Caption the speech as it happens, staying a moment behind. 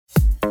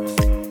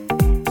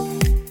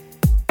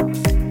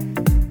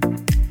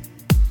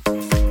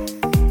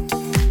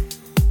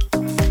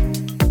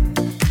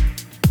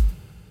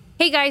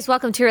guys,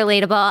 welcome to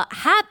Relatable.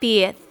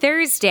 Happy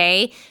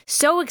Thursday.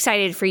 So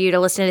excited for you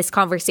to listen to this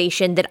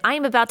conversation that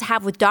I'm about to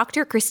have with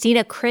Dr.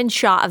 Christina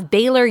Crenshaw of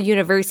Baylor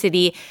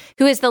University,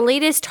 who is the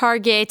latest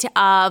target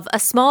of a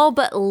small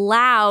but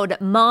loud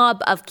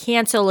mob of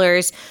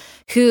cancelers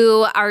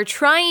who are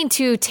trying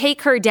to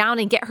take her down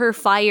and get her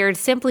fired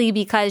simply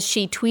because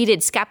she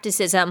tweeted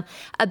skepticism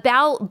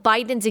about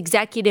Biden's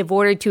executive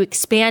order to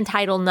expand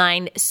Title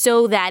IX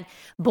so that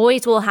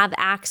boys will have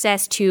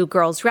access to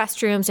girls'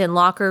 restrooms and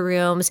locker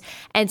rooms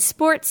and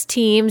sports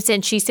teams.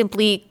 And she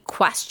simply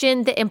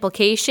questioned the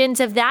implications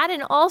of that.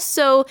 And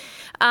also,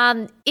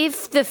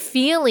 if the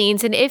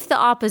feelings and if the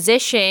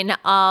opposition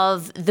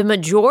of the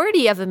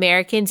majority of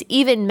Americans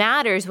even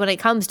matters when it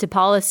comes to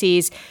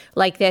policies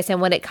like this and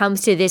when it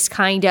comes to this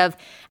kind of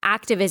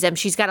activism.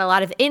 She's got a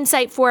lot of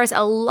insight for us,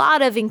 a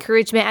lot of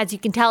encouragement. As you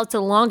can tell, it's a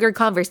longer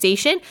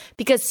conversation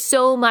because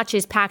so much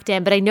is packed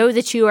in. But I know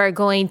that you are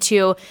going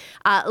to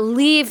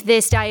leave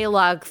this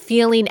dialogue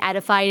feeling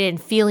edified and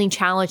feeling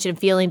challenged and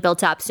feeling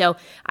built up. So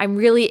I'm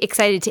really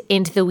excited to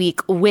end the week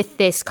with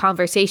this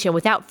conversation.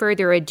 Without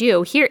further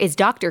ado, here is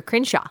Dr.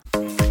 Crenshaw.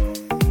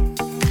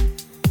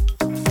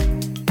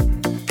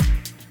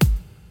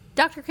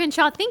 Dr.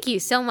 Crenshaw, thank you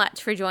so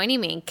much for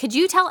joining me. Could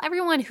you tell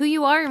everyone who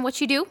you are and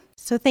what you do?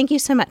 So thank you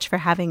so much for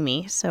having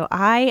me. So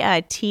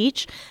I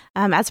teach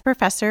as a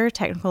professor,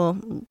 technical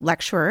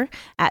lecturer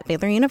at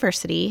Baylor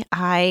University.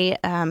 I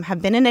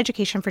have been in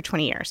education for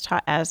 20 years,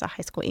 taught as a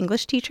high school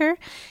English teacher,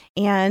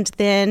 and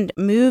then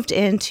moved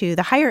into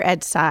the higher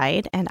ed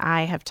side. And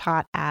I have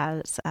taught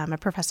as a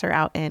professor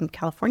out in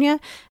California,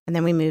 and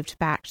then we moved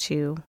back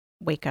to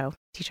Waco,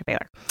 teach at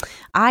Baylor.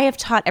 I have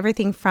taught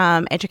everything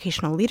from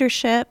educational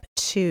leadership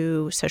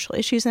to social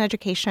issues in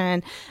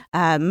education,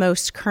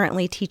 most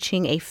currently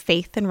teaching a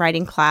faith and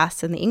writing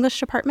class in the English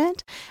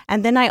department.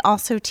 And then I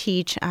also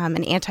teach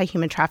an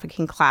anti-human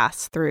trafficking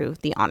class through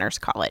the Honors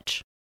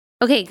College.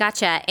 Okay,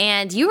 gotcha.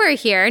 And you are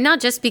here not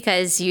just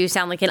because you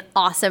sound like an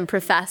awesome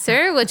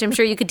professor, which I'm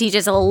sure you could teach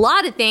us a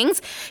lot of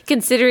things,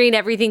 considering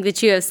everything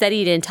that you have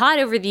studied and taught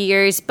over the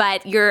years,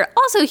 but you're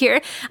also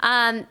here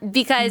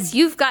because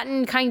you've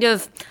gotten kind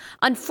of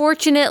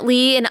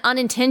unfortunately and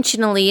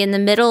unintentionally in the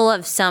middle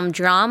of some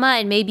drama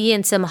and maybe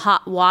in some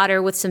hot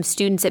water with some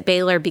students at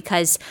Baylor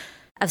because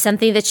of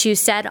something that you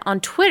said on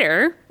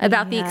Twitter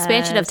about the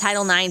expansion of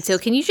Title IX. So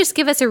can you just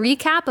give us a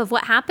recap of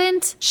what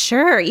happened?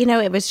 Sure. You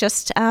know, it was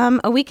just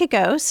a week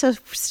ago, so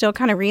still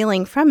kind of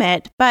reeling from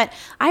it. But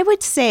I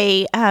would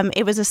say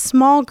it was a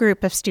small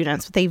group of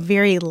students with a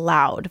very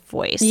loud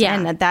voice. Yeah.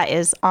 And that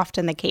is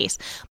often the case.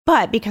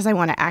 But because I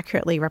want to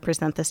accurately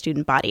represent the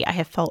student body, I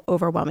have felt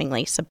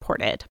overwhelmingly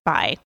supported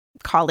by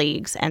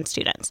colleagues and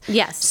students.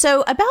 Yes.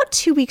 So about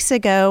 2 weeks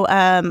ago,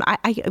 I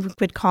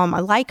would call him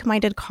a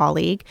like-minded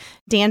colleague,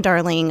 Dan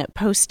Darling,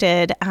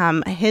 posted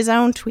his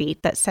own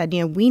tweet that said,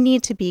 we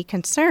need to be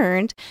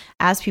concerned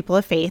as people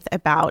of faith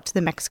about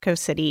the Mexico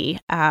City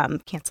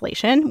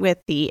cancellation with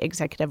the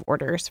executive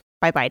orders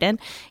by Biden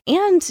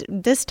and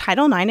this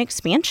Title IX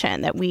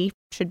expansion that we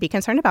should be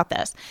concerned about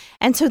this.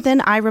 And so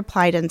then I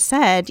replied and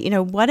said,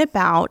 what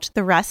about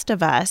the rest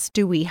of us?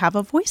 Do we have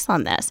a voice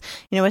on this?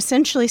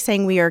 Essentially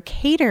saying we are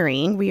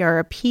catering, we are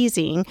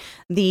appeasing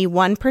the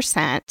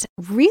 1%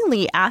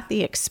 really at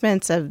the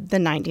expense of the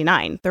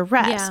 99, the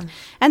rest. Yeah.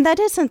 And that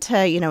isn't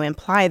to,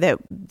 imply that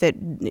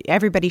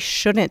everybody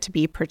shouldn't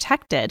be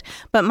protected.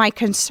 But my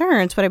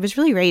concerns, what I was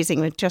really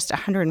raising with just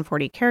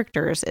 140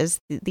 characters is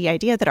the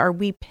idea that are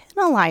we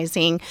penalizing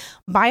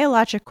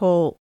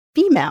biological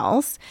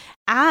females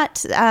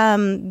at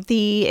in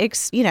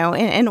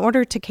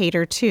order to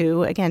cater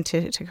to, again,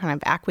 to kind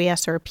of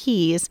acquiesce or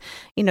appease,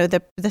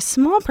 the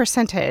small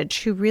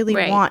percentage who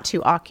really want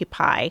to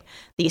occupy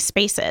these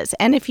spaces.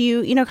 And if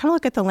you, kind of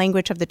look at the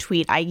language of the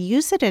tweet, I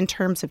use it in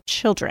terms of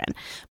children,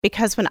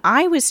 because when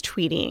I was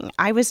tweeting,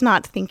 I was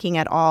not thinking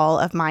at all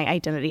of my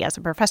identity as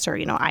a professor.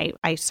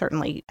 I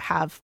certainly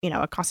have,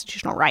 a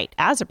constitutional right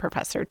as a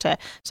professor to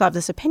have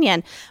this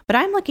opinion, but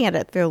I'm looking at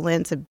it through the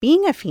lens of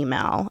being a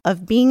female,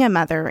 of being a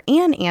mother,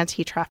 and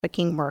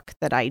anti-trafficking work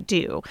that I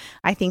do.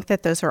 I think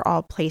that those are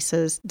all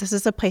places, this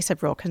is a place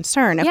of real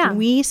concern. If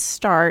we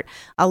start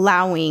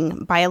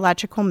allowing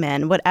biological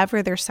men,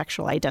 whatever their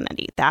sexual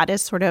identity, that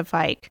is sort of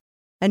like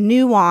a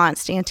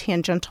nuanced and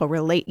tangential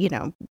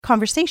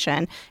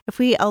conversation. If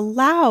we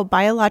allow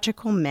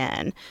biological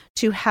men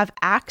to have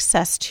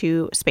access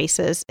to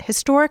spaces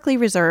historically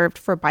reserved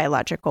for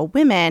biological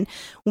women,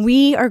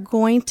 we are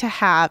going to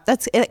have,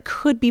 it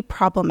could be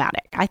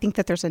problematic. I think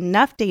that there's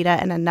enough data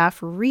and enough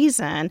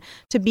reason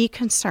to be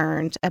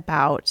concerned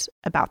about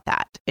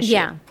that issue.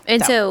 Yeah.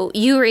 And so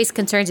you raised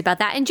concerns about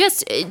that. And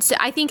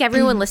I think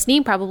everyone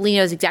listening probably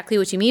knows exactly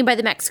what you mean by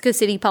the Mexico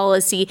City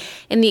policy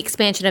and the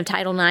expansion of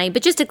Title IX.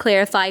 But just to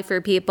clarify, clarify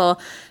for people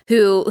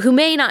who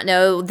may not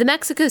know, the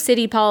Mexico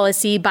City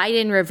policy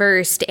Biden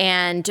reversed,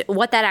 and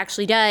what that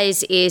actually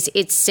does is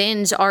it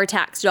sends our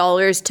tax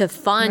dollars to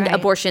fund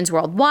abortions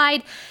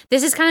worldwide.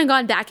 This has kind of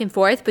gone back and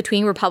forth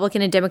between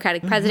Republican and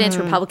Democratic presidents.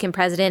 Republican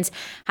presidents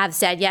have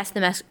said, yes,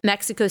 the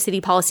Mexico City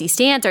policy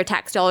stands. Our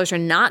tax dollars are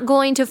not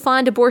going to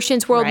fund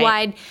abortions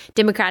worldwide.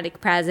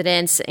 Democratic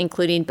presidents,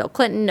 including Bill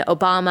Clinton,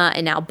 Obama,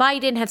 and now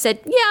Biden, have said,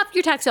 yeah,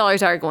 your tax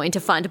dollars are going to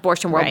fund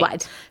abortion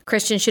worldwide.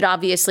 Christians should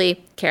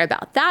obviously care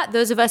about that.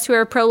 Those of us who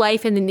are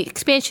pro-life, and then the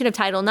expansion of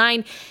Title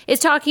IX is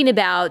talking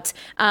about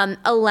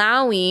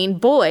allowing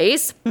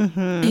boys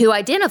who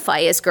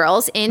identify as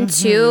girls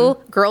into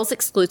girls'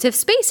 exclusive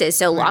spaces.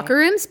 So locker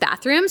rooms,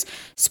 bathrooms,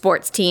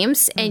 sports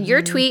teams. And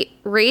your tweet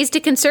raised a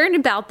concern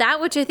about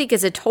that, which I think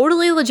is a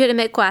totally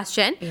legitimate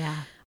question. Yeah.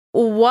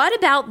 What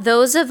about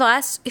those of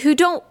us who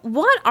don't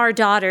want our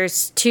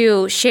daughters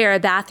to share a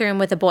bathroom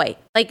with a boy?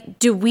 Like,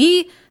 do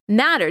we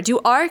matter? Do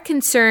our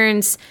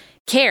concerns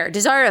care?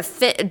 Does our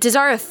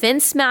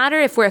offense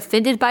matter if we're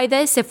offended by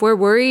this, if we're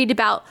worried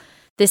about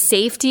the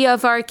safety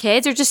of our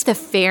kids, or just the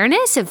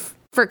fairness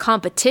for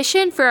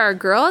competition for our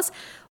girls?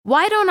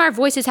 Why don't our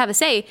voices have a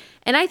say?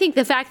 And I think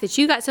the fact that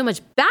you got so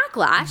much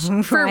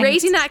backlash for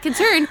raising that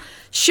concern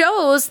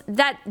shows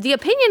that the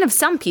opinion of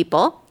some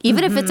people,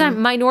 even if it's a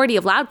minority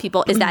of loud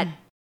people, is that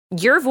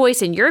your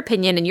voice and your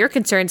opinion and your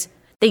concerns,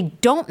 they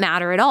don't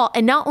matter at all.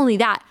 And not only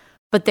that,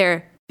 but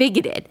they're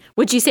bigoted.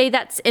 Would you say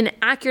that's an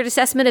accurate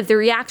assessment of the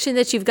reaction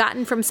that you've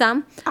gotten from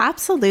some?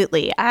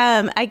 Absolutely.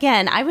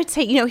 Again, I would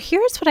say,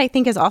 here's what I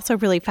think is also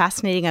really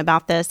fascinating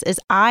about this is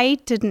I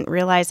didn't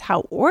realize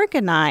how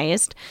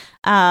organized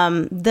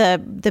the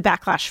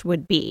backlash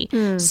would be.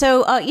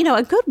 So,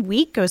 a good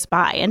week goes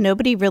by and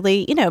nobody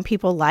really,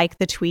 people like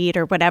the tweet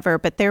or whatever,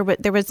 but there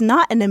was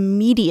not an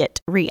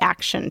immediate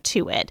reaction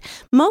to it,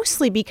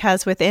 mostly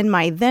because within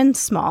my then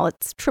small,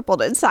 it's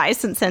tripled in size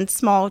since then,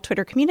 small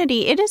Twitter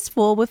community, it is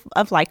full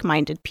of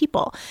like-minded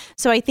people.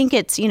 So I think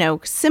it's,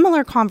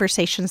 similar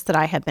conversations that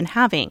I have been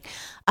having.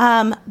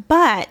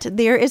 But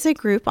there is a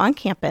group on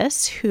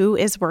campus who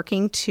is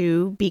working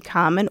to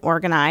become an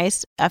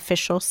organized,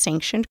 official,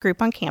 sanctioned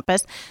group on campus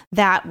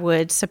that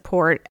would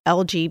support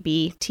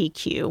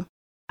LGBTQ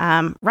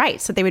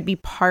rights. So they would be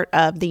part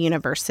of the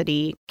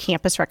university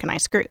campus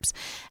recognized groups.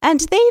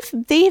 And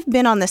they've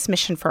been on this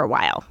mission for a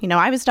while.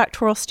 I was a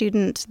doctoral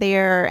student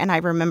there, and I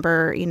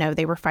remember,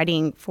 they were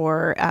fighting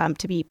for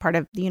to be part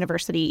of the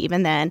university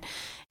even then.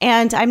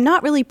 And I'm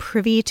not really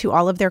privy to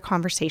all of their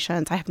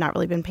conversations. I have not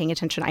really been paying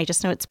attention. I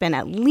just know it's been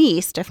at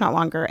least, if not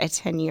longer, a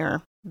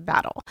 10-year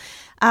battle.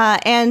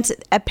 And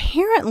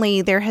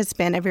apparently there has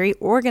been a very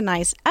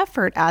organized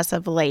effort as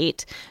of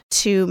late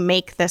to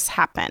make this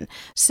happen.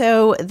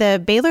 So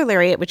the Baylor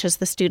Lariat, which is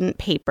the student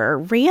paper,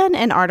 ran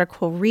an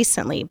article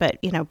recently, but,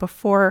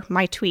 before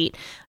my tweet,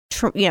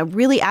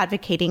 really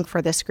advocating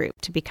for this group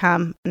to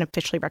become an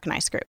officially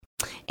recognized group.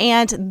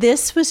 And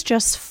this was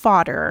just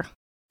fodder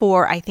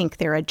for, I think,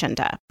 their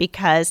agenda,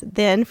 because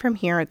then from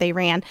here, they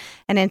ran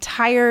an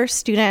entire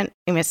student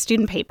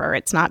paper.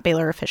 It's not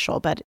Baylor official,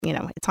 but,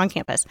 it's on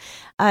campus,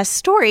 a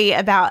story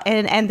about,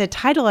 and the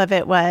title of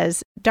it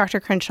was Dr.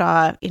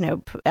 Crenshaw,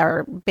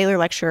 our Baylor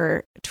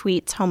lecturer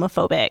tweets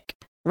homophobic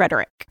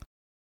rhetoric.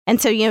 And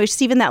so,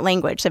 just even that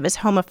language that was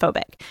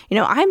homophobic.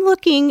 I'm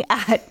looking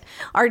at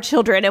our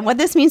children and what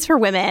this means for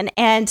women.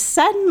 And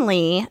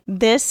suddenly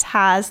this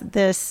has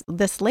this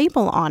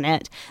label on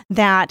it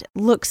that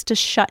looks to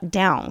shut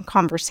down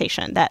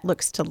conversation, that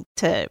looks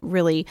to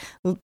really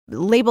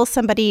label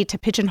somebody, to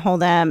pigeonhole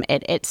them.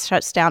 It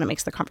shuts down. It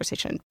makes the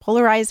conversation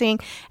polarizing.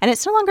 And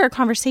it's no longer a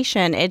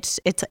conversation. It's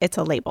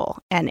a label,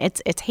 and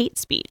it's hate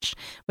speech,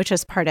 which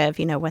is part of,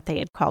 what they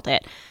had called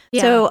it.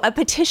 Yeah. So a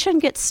petition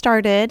gets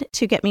started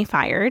to get me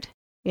fired.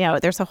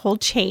 There's a whole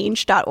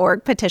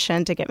change.org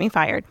petition to get me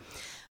fired.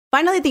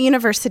 Finally, the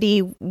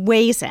university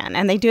weighs in,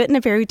 and they do it in a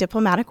very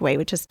diplomatic way,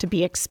 which is to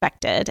be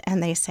expected.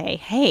 And they say,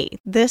 hey,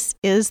 this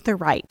is the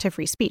right to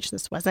free speech.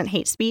 This wasn't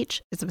hate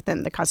speech. It's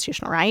within the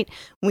constitutional right.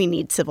 We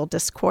need civil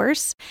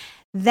discourse.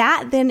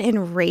 That then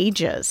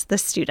enrages the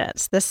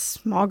students, this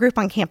small group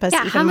on campus,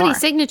 even more. How many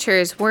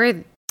signatures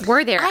were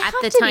there at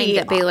the time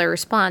that Baylor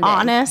responded?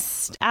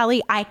 Honest,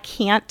 Allie, I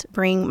can't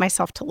bring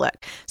myself to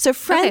look. So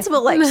friends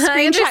will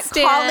screenshot,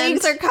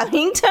 colleagues are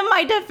coming to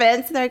my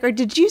defense. They're like,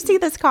 did you see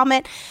this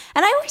comment?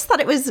 And I always thought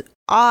it was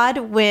odd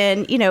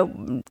when,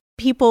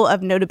 people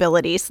of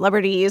notability,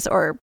 celebrities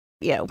or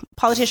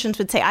politicians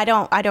would say, I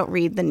don't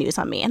read the news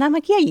on me. And I'm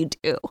like, yeah, you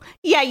do.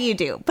 Yeah, you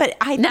do. But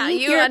I think now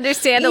you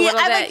understand a little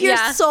bit. Like, your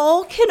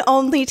soul can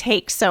only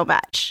take so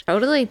much.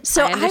 Totally.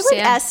 So I would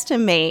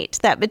estimate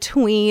that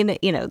between,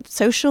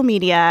 social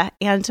media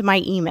and my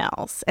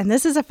emails, and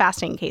this is a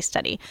fascinating case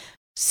study,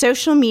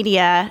 social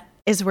media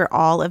is where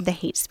all of the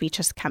hate speech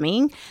is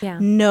coming. Yeah.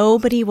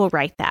 Nobody will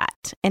write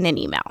that in an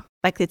email.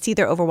 Like, it's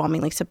either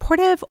overwhelmingly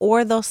supportive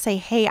or they'll say,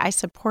 hey, I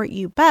support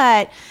you,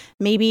 but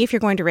maybe if you're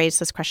going to raise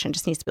this question, it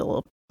just needs to be a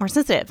little more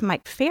sensitive. I'm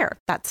like, fair,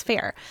 that's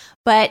fair.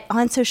 But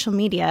on social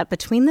media,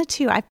 between the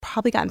two, I've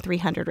probably gotten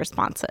 300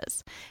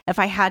 responses. If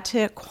I had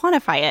to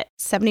quantify it,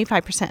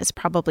 75% is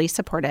probably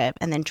supportive,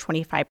 and then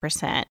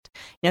 25%,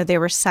 there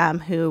were some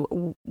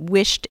who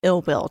wished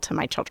ill will to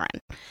my children.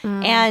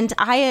 And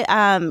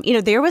I,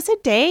 there was a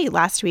day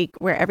last week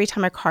where every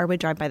time a car would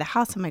drive by the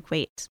house, I'm like,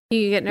 wait.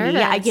 You get nervous.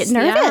 Yeah, I get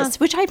nervous,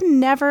 which I've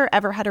never,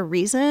 ever had a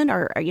reason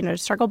or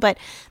struggle. But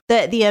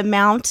the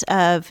amount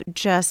of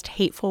just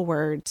hateful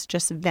words,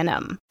 just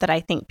venom that I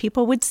think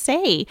people would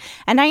say.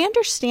 And I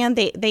understand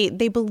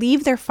they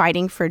believe they're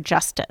fighting for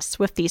justice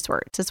with these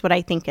words, is what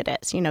I think it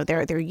is.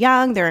 They're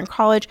young, they're in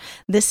college.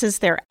 This is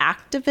their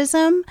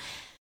activism.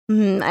 I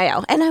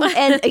know. And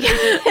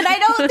I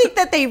don't think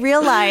that they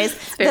realize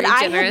that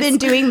I have been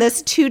doing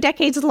this 2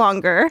 decades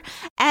longer.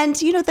 And,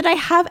 that I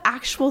have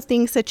actual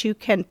things that you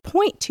can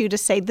point to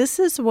say, this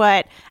is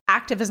what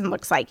activism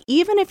looks like.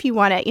 Even if you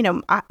want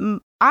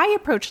to, I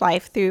approach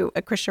life through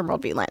a Christian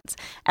worldview lens.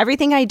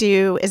 Everything I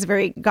do is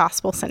very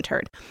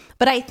gospel-centered.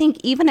 But I think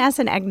even as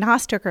an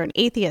agnostic or an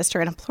atheist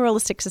or in a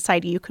pluralistic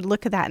society, you could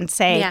look at that and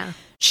say,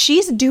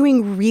 she's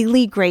doing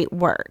really great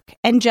work.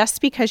 And just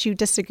because you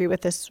disagree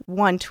with this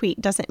one tweet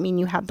doesn't mean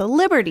you have the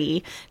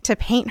liberty to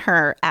paint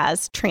her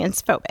as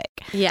transphobic.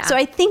 Yeah. So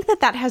I think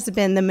that has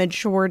been the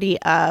majority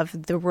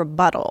of the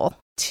rebuttal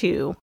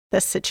to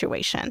this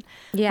situation.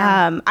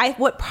 Yeah.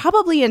 What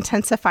probably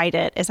intensified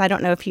it is, I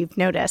don't know if you've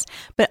noticed,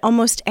 but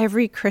almost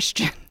every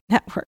Christian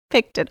network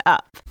picked it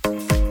up.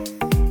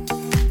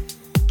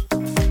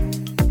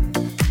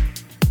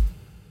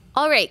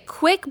 All right,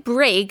 quick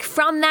break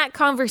from that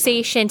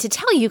conversation to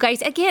tell you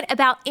guys again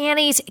about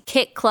Annie's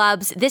Kit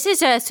Clubs. This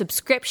is a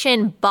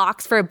subscription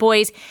box for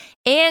boys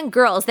and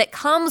girls that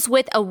comes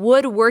with a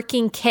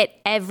woodworking kit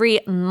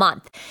every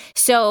month.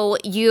 So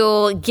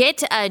you'll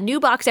get a new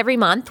box every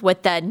month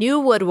with the new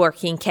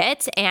woodworking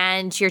kit,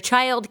 and your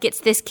child gets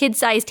this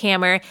kid-sized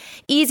hammer,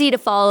 easy to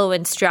follow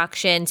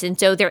instructions. And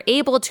so they're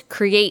able to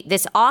create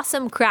this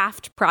awesome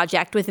craft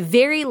project with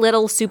very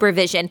little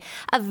supervision,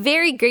 a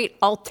very great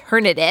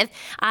alternative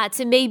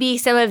to maybe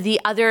some of the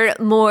other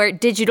more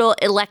digital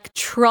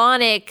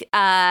electronic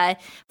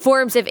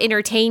forms of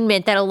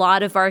entertainment that a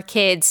lot of our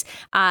kids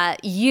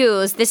use.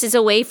 This is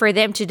a way for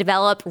them to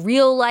develop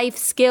real life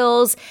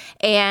skills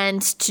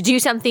and to do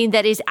something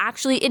that is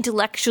actually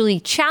intellectually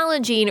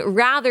challenging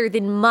rather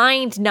than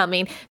mind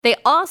numbing. They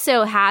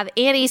also have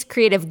Annie's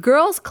Creative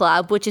Girls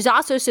Club, which is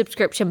also a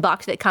subscription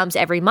box that comes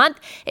every month.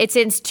 It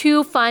sends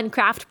 2 fun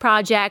craft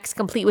projects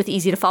complete with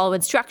easy to follow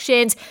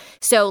instructions.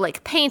 So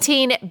like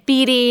painting,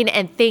 beading,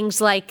 and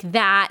things like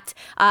that.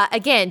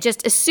 Again,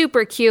 just a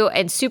super cute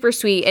and super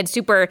sweet and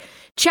super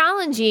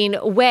challenging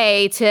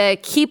way to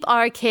keep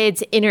our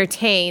kids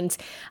entertained.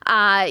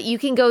 You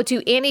can go to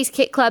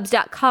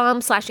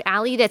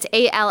annieskitclubs.com/Allie. That's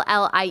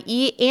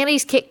ALLIE.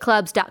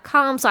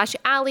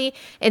 annieskitclubs.com/Allie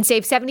and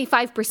save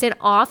 75%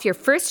 off your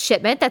first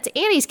shipment. That's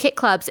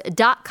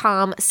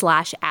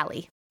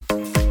annieskitclubs.com/Allie.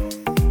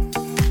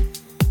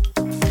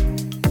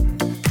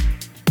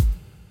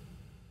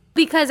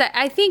 Because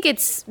I think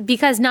it's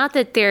because not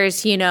that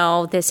there's,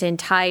 this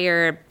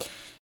entire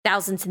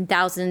thousands and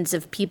thousands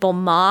of people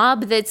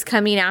mob that's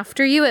coming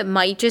after you. It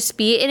might just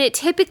be, and it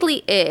typically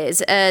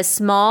is, a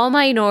small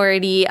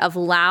minority of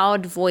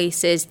loud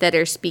voices that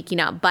are speaking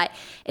up. But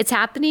it's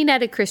happening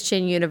at a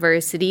Christian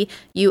university.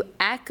 You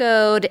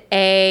echoed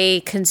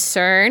a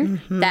concern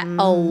that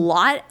a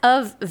lot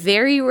of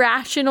very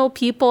rational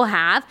people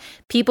have.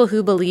 People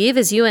who believe,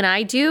 as you and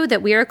I do,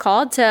 that we are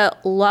called to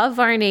love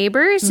our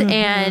neighbors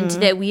and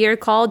that we are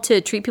called to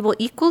treat people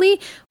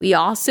equally. We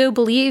also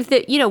believe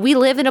that, we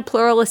live in a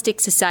pluralistic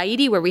society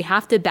where we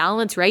have to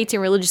balance rights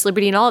and religious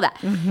liberty and all that.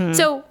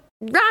 So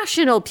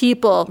rational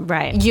people,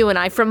 right? You and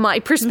I, from my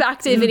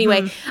perspective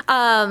anyway.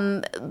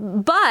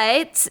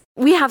 But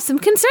we have some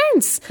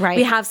concerns. Right.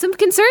 We have some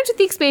concerns with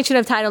the expansion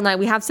of Title IX.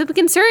 We have some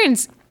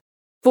concerns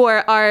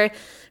for our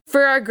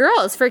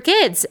girls, for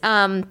kids.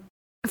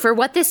 For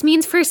what this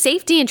means for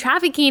safety and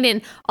trafficking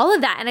and all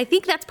of that. And I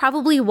think that's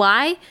probably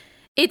why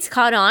it's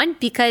caught on,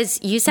 because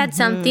you said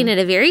something in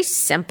a very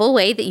simple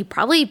way that you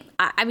probably,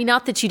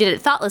 not that you did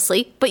it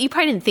thoughtlessly, but you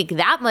probably didn't think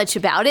that much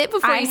about it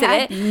before you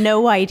said it. I had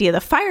no idea the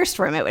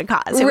firestorm it would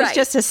cause. It was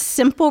just a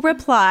simple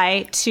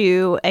reply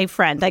to a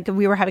friend. Like,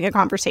 we were having a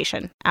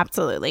conversation.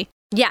 Absolutely.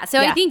 Yeah, so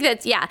I think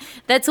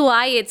that's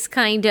why it's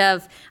kind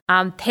of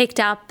picked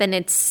up and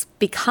it's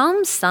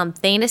become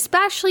something,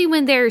 especially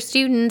when there are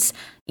students,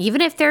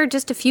 even if they're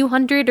just a few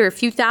hundred or a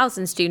few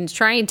thousand students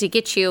trying to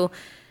get you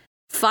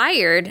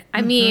fired.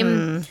 I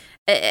mean,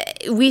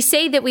 we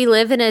say that we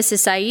live in a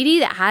society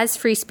that has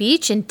free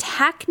speech, and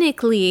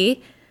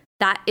technically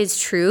that is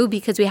true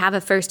because we have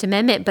a First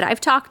Amendment. But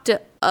I've talked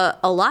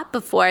a lot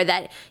before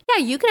that,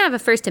 you can have a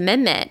First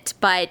Amendment,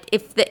 but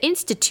if the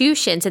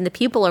institutions and the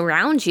people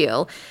around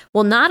you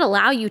will not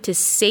allow you to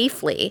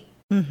safely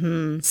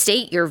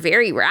state your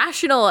very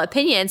rational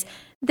opinions,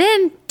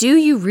 then do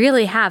you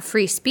really have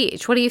free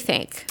speech? What do you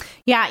think?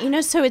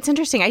 Yeah, so it's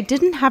interesting. I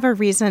didn't have a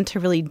reason to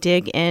really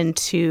dig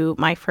into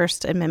my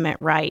First Amendment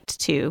right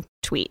to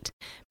tweet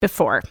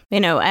before.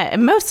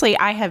 Mostly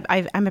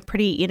I'm a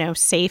pretty,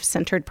 safe,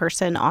 centered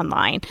person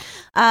online.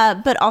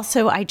 But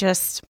also I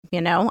just,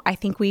 I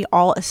think we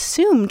all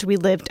assumed we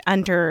lived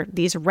under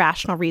these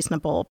rational,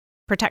 reasonable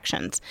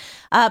protections.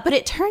 But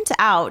it turns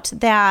out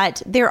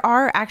that there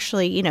are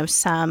actually,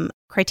 some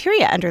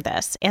criteria under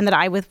this, and that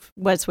I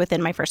was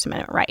within my First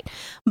Amendment right.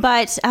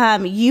 But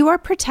you are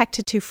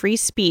protected to free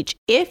speech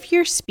if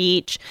your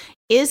speech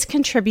is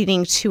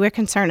contributing to a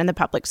concern in the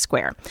public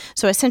square.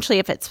 So essentially,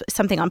 if it's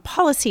something on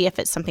policy, if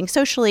it's something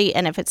socially,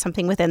 and if it's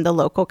something within the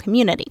local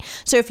community.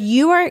 So if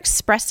you are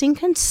expressing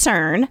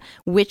concern,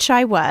 which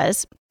I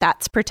was,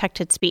 that's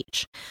protected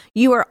speech.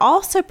 You are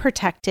also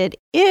protected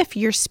if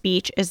your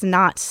speech is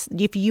not,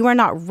 if you are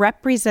not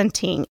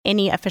representing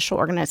any official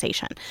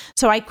organization.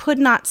 So I could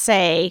not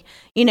say,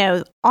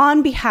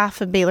 on behalf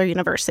of Baylor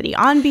University,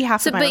 on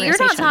behalf of my organization. But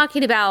you're not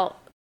talking about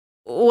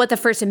what the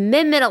First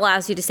Amendment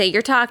allows you to say.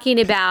 You're talking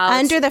about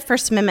under the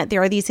First Amendment,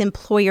 there are these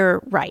employer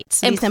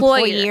rights.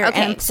 Employer.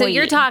 Okay, so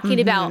you're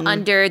talking about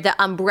under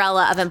the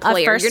umbrella of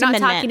employer. You're not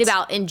talking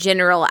about in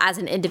general as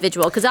an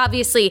individual, because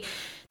obviously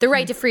the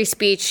right to free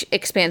speech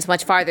expands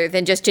much farther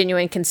than just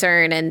genuine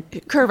concern and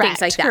things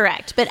like that.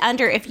 Correct. But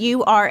if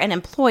you are an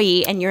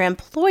employee and your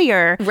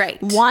employer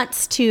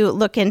wants to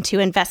look into,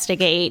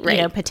 investigate,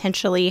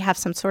 potentially have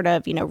some sort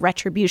of,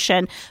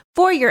 retribution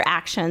for your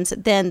actions,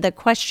 then the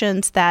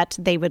questions that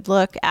they would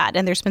look at,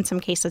 and there's been some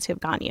cases who have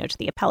gone, to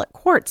the appellate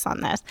courts on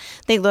this,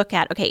 they look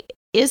at, okay,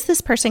 is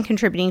this person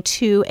contributing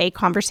to a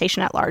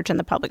conversation at large in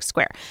the public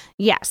square?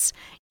 Yes.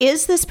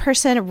 Is this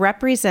person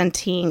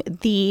representing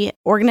the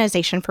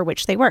organization for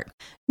which they work?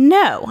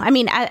 No. I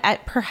mean,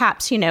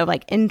 perhaps,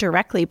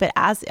 indirectly, but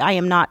as I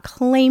am not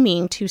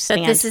claiming to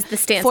stand. But this is the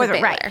stance for of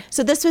Baylor. Right.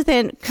 So this was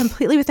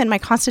completely within my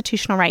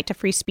constitutional right to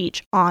free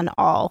speech on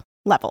all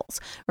levels.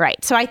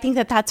 Right. So I think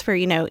that's where,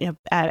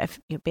 if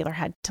Baylor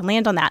had to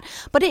land on that.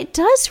 But it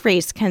does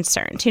raise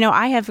concerns.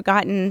 I have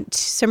gotten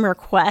some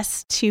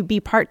requests to be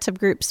parts of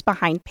groups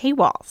behind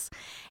paywalls.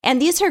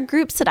 And these are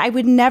groups that I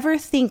would never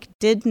think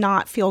did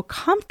not feel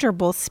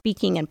comfortable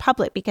speaking in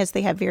public because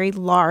they have very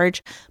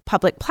large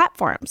public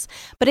platforms.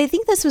 But I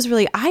think this was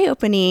really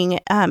eye-opening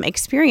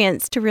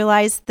experience to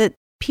realize that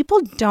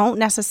people don't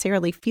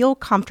necessarily feel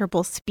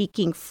comfortable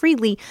speaking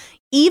freely,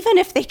 even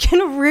if they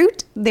can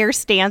root their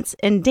stance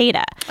in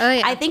data. Oh,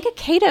 yeah. I think a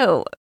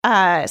Cato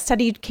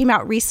study came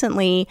out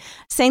recently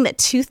saying that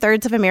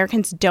 2/3 of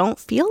Americans don't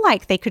feel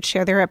like they could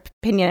share their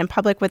opinion in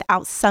public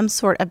without some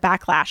sort of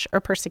backlash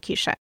or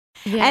persecution.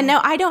 Yeah. And now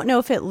I don't know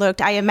if it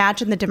looked, I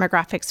imagine the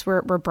demographics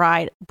were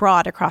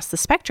broad across the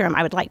spectrum.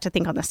 I would like to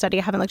think on the study.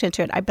 I haven't looked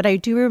into it, but I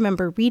do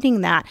remember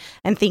reading that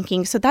and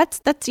thinking, so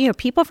that's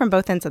people from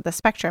both ends of the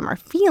spectrum are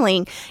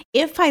feeling,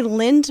 if I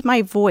lend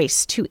my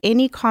voice to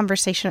any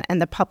conversation in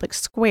the public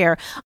square,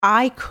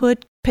 I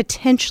could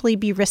potentially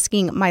be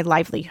risking my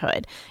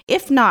livelihood,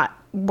 if not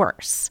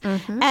worse.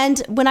 Mm-hmm.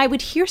 And when I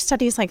would hear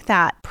studies like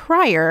that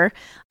prior,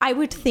 I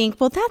would think,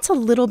 well, that's a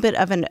little bit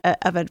of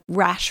a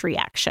rash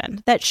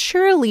reaction, that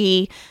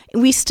surely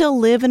we still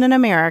live in an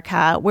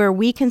America where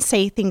we can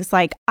say things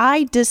like,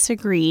 I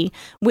disagree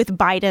with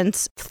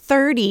Biden's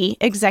 30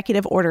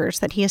 executive orders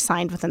that he has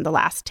signed within the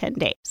last 10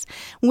 days,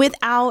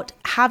 without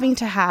having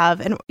to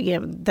have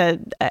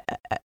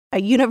a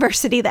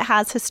university that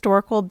has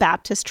historical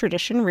Baptist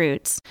tradition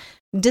roots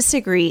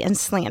disagree and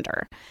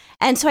slander.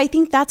 And so I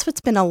think that's what's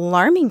been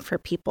alarming for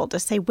people, to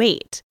say,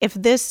 wait, if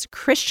this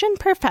Christian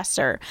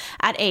professor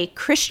at a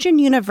Christian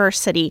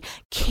university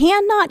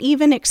cannot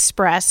even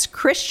express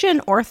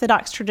Christian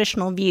Orthodox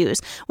traditional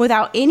views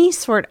without any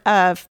sort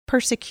of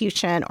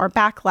persecution or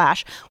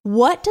backlash,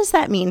 what does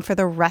that mean for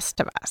the rest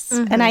of us?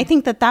 Mm-hmm. And I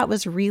think that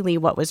was really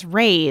what was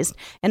raised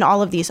in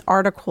all of these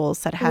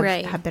articles that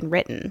have been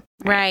written.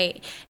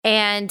 Right.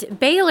 And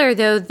Baylor,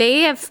 though,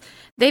 they've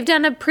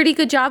done a pretty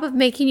good job of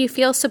making you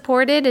feel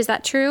supported. Is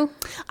that true?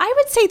 I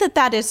would say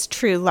that is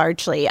true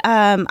largely.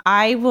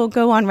 I will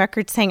go on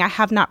record saying I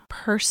have not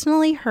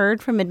personally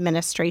heard from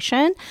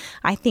administration.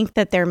 I think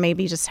that they're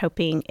maybe just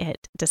hoping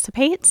it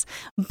dissipates.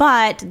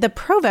 But the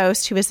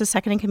provost, who is the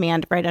second in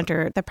command right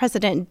under the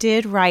president,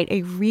 did write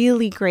a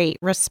really great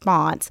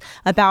response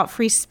about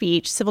free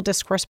speech. Civil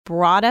Discourse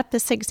brought up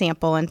this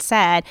example and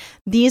said,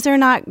 this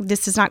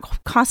does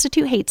not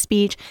constitute hate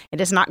speech.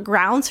 It is not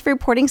grounds for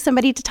reporting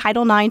somebody to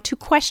Title IX to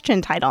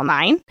question Title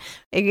IX.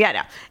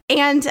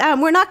 And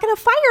we're not going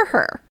to fire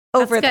her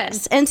over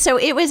this. And so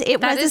it was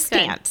a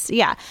stance. Good.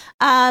 Yeah.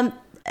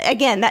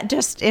 Again, that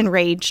just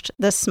enraged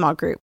the small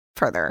group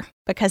further,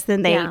 because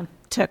then they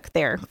took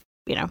their,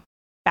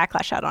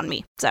 backlash out on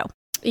me. So.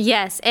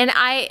 Yes. And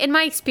in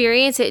my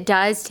experience, it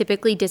does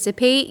typically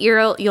dissipate.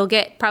 You'll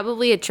get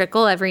probably a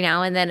trickle every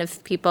now and then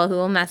of people who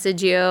will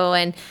message you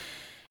and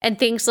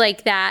things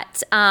like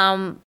that.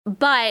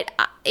 But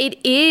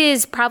it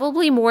is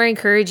probably more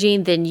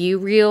encouraging than you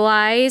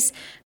realize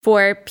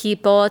for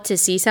people to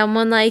see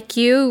someone like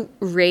you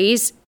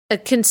raise a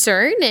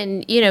concern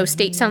and,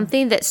 state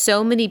something that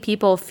so many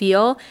people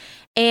feel.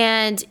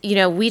 And,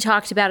 we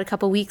talked about a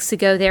couple weeks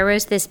ago, there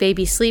was this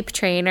baby sleep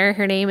trainer.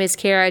 Her name is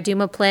Cara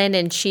Dumoplin,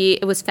 and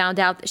it was found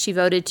out that she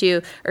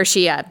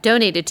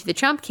donated to the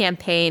Trump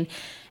campaign.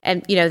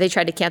 And, they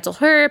tried to cancel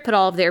her, put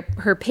all of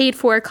her paid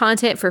for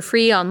content for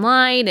free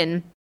online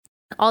and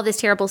all this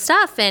terrible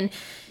stuff. And,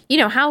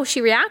 how she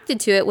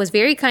reacted to it was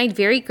very kind,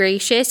 very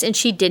gracious, and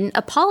she didn't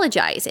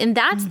apologize. And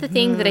that's the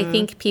thing that I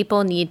think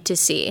people need to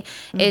see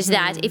is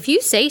that if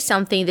you say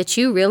something that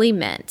you really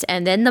meant,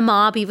 and then the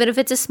mob, even if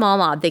it's a small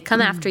mob, they come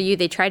after you,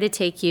 they try to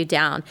take you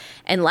down,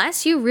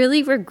 unless you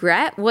really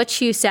regret what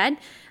you said,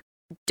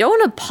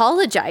 don't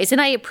apologize. And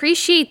I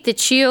appreciate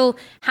that you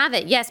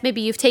haven't. Yes,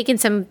 maybe you've taken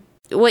some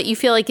what you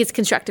feel like is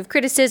constructive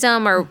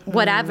criticism or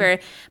whatever,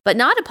 but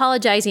not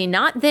apologizing,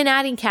 not then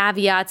adding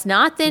caveats,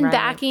 not then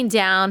backing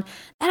down.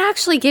 That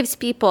actually gives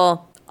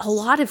people a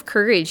lot of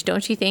courage,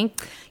 don't you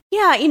think?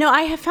 Yeah,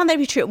 I have found that to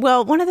be true.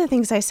 Well, one of the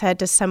things I said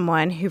to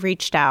someone who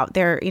reached out,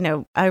 they're,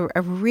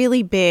 a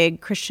really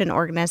big Christian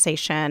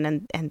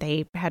organization, and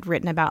they had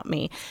written about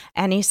me.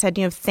 And he said,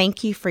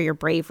 thank you for your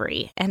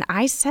bravery. And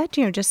I said,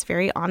 just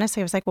very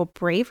honestly, I was like, well,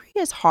 bravery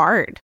is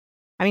hard.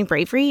 I mean,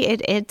 bravery,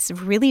 it's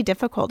really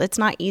difficult. It's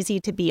not easy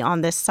to be on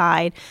this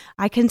side.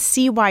 I can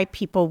see why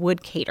people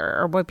would cater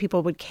or why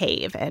people would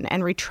cave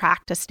and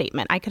retract a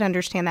statement. I could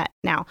understand that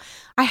now.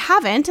 I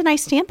haven't, and I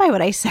stand by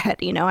what I said.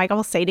 I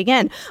will say it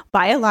again.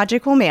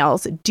 Biological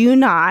males do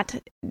not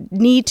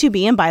need to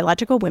be in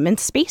biological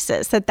women's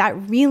spaces. That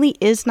really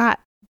is not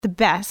the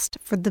best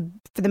for the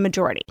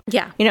majority.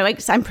 Yeah.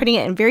 I'm putting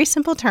it in very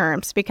simple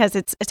terms because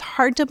it's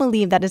hard to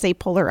believe that is a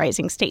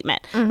polarizing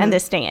statement in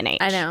this day and age.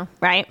 I know.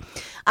 Right.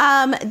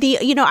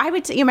 I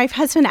would say, my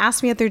husband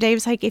asked me the other day, he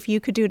was like, if you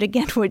could do it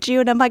again, would you?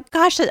 And I'm like,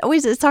 gosh,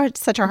 it's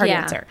such a hard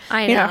answer.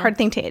 I know. A hard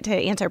thing to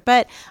answer.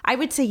 But I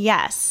would say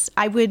yes.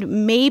 I would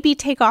maybe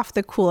take off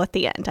the cool at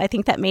the end. I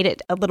think that made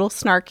it a little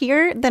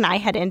snarkier than I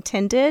had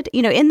intended,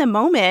 in the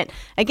moment,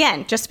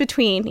 again, just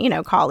between,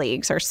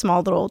 colleagues or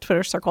small little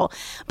Twitter circle.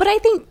 But I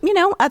think,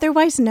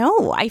 otherwise,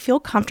 no, I feel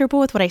comfortable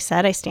with what I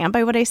said. I stand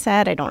by what I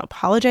said. I don't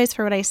apologize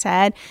for what I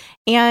said.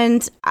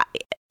 And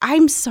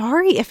I'm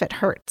sorry if it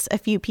hurts a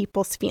few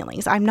people's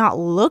feelings. I'm not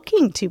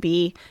looking to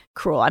be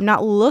cruel. I'm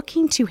not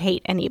looking to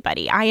hate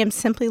anybody. I am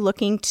simply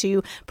looking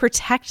to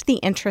protect the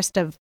interest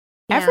of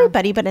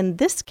everybody, but in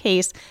this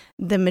case,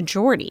 the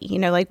majority.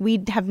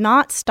 We have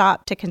not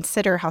stopped to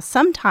consider how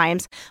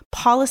sometimes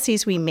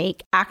policies we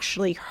make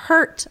actually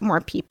hurt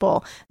more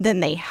people than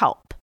they help.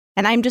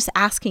 And I'm just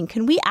asking,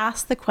 can we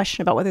ask the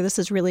question about whether this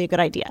is really a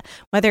good idea,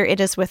 whether it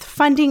is with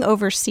funding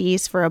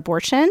overseas for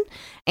abortion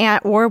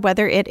or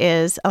whether it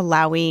is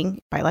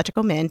allowing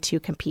biological men to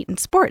compete in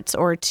sports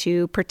or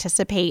to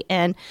participate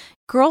in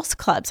girls'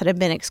 clubs that have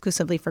been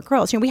exclusively for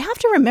girls. We have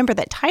to remember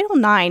that Title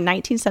IX,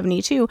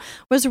 1972,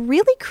 was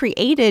really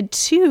created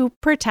to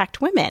protect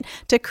women,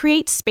 to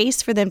create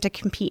space for them to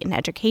compete in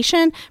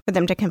education, for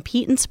them to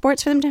compete in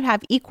sports, for them to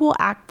have equal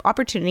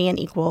opportunity and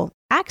equal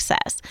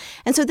access.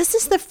 And so this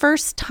is the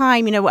first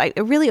time,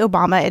 really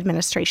Obama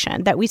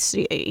administration that we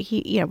see,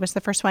 he was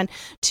the first one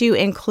to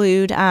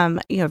include,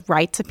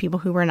 rights of people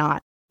who were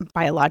not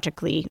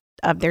biologically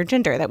of their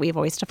gender that we've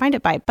always defined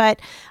it by. But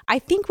I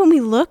think when we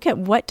look at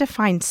what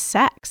defines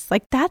sex,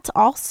 that's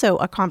also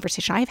a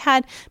conversation. I've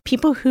had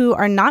people who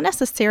are not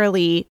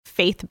necessarily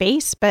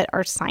faith-based, but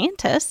are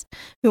scientists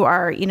who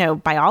are,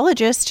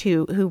 biologists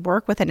who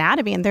work with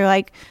anatomy, and they're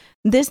like,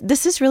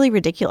 this is really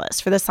ridiculous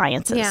for the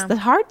sciences. Yeah. The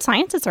hard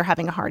sciences are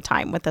having a hard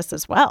time with this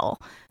as well.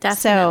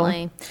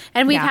 Definitely.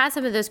 And we've had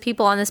some of those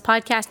people on this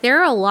podcast. There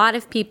are a lot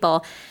of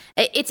people.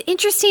 It's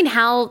interesting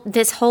how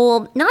this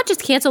whole, not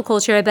just cancel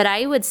culture, but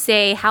I would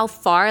say how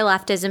far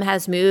leftism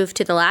has moved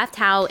to the left,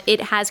 how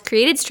it has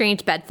created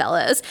strange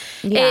bedfellows.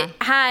 Yeah. It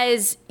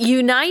has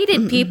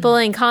united people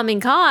in common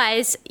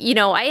cause.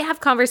 I have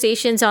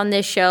conversations on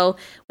this show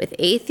with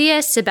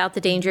atheists about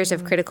the dangers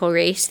of critical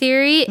race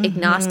theory,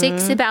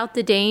 agnostics about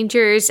the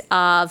dangers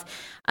of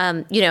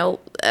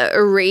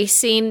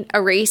erasing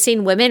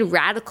women,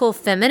 radical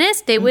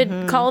feminists, they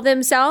would call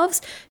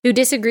themselves, who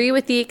disagree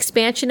with the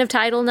expansion of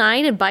Title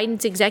IX and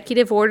Biden's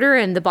executive order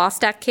and the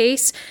Bostock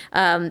case,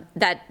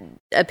 that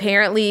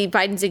apparently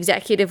Biden's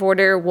executive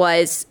order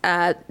was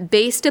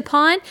based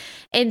upon.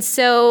 And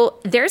so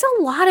there's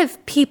a lot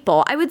of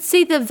people, I would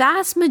say the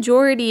vast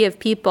majority of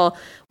people,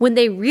 when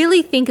they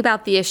really think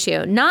about the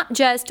issue, not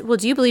just, well,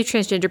 do you believe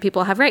transgender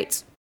people have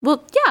rights?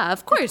 Well, yeah,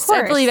 of course.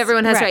 I believe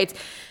everyone has rights.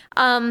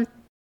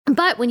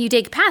 But when you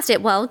dig past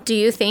it, well, do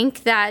you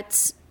think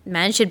that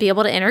men should be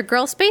able to enter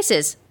girls'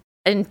 spaces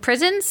in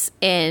prisons,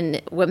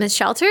 in women's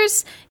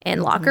shelters,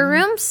 in locker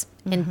rooms,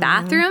 in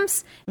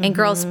bathrooms, in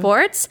girls'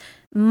 sports?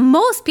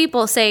 Most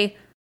people say,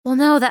 well,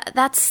 no,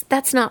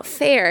 that's not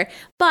fair.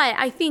 But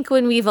I think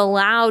when we've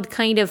allowed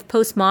kind of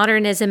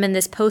postmodernism and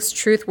this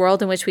post-truth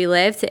world in which we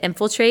live to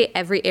infiltrate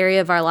every area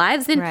of our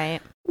lives, then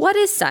what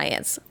is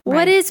science? Right.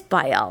 What is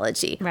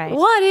biology? Right.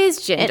 What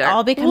is gender? It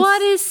all becomes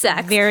what is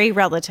sex? Very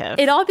relative.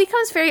 It all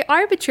becomes very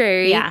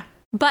arbitrary. Yeah.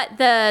 But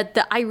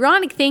the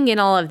ironic thing in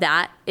all of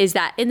that is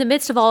that in the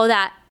midst of all of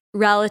that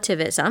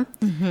relativism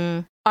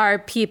are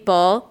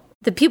people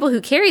the people who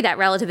carry that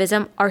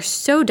relativism are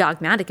so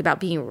dogmatic about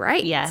being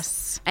right.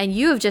 Yes. And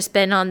you have just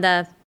been on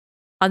the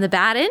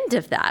bad end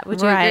of that.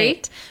 Would you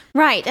agree?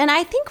 Right. And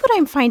I think what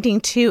I'm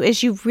finding too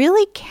is you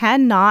really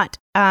cannot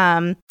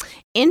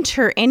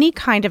enter any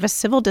kind of a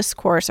civil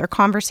discourse or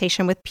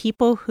conversation with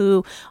people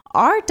who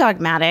are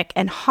dogmatic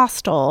and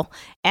hostile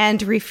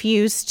and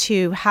refuse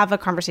to have a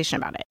conversation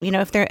about it. You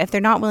know, if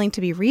they're not willing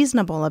to be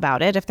reasonable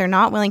about it, if they're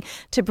not willing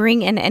to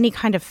bring in any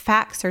kind of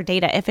facts or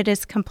data, if it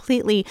is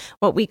completely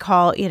what we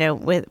call, you know,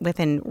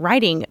 within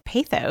writing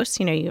pathos,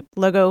 you know,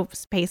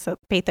 logos,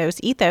 pathos,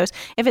 ethos,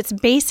 if it's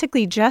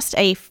basically just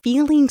a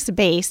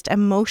feelings-based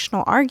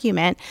emotional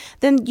argument,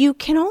 then you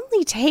can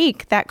only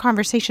take that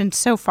conversation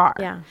so far.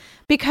 Yeah.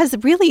 Because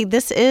really,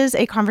 this is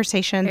a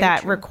conversation Very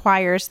that true.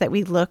 requires that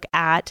we look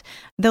at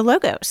the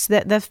logos,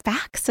 the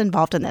facts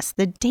involved in this,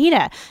 the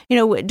data. You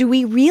know, do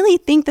we really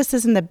think this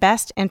is in the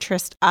best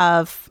interest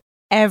of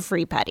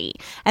everybody?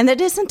 And that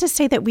isn't to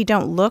say that we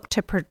don't look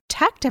to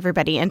protect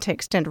everybody and to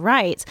extend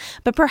rights,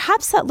 but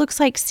perhaps that looks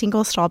like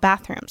single stall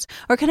bathrooms.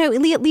 Or can I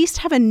at least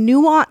have a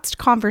nuanced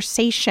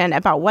conversation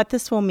about what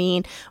this will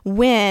mean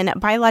when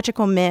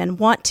biological men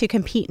want to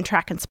compete in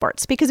track and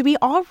sports? Because we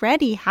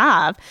already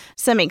have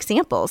some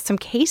examples, some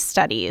case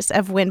studies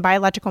of when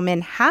biological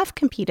men have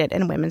competed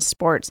in women's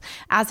sports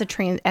as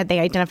they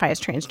identify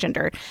as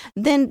transgender.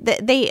 Then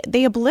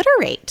they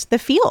obliterate the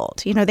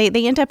field. You know,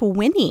 they end up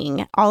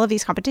winning all of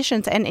these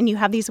competitions. And you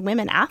have these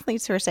women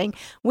athletes who are saying,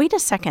 wait a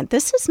second,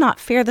 this is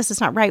not fair. This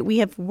is not right. We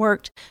have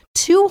worked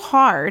too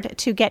hard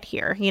to get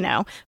here. You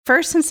know,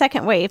 first and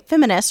second wave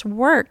feminists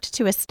worked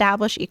to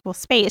establish equal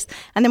space.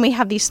 And then we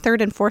have these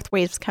third and fourth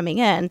waves coming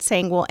in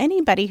saying, well,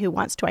 anybody who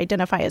wants to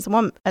identify as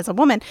a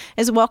woman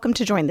is welcome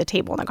to join the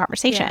table in the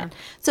conversation. Yeah.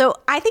 So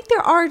I think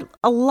there are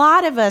a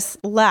lot of us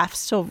left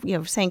still, you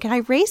know, saying, can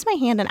I raise my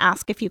hand and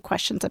ask a few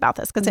questions about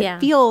this? Because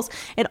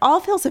it all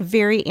feels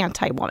very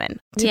anti-woman,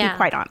 to be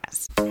quite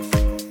honest.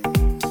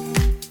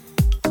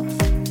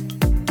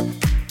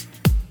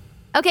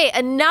 Okay,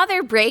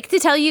 another break to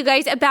tell you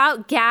guys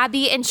about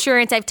Gabi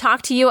Insurance. I've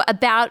talked to you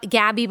about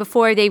Gabi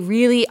before. They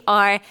really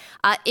are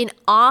an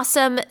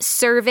awesome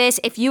service.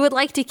 If you would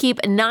like to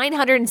keep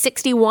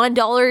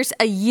 $961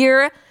 a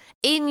year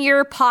in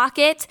your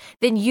pocket,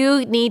 then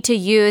you need to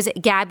use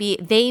Gabi.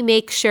 They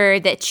make sure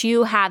that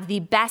you have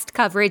the best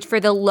coverage for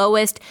the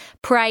lowest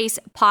price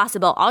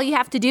possible. All you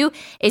have to do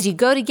is you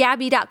go to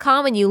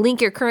Gabi.com and you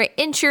link your current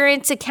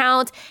insurance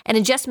account, and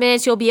in just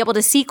minutes you'll be able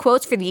to see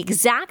quotes for the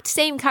exact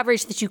same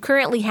coverage that you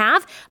currently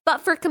have,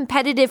 but for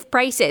competitive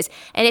prices.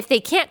 And if they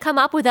can't come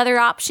up with other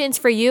options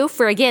for you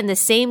for, again, the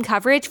same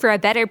coverage for a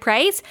better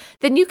price,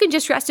 then you can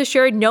just rest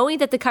assured knowing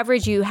that the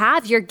coverage you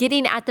have, you're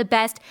getting at the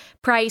best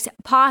price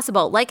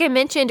possible. Like I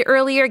mentioned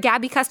earlier,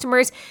 Gabi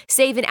customers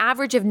save an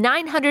average of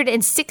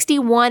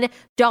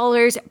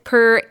 $961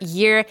 per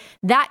year.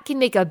 That can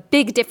make a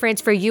big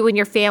difference for you and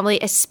your family,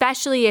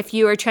 especially if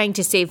you are trying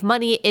to save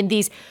money in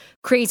these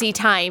crazy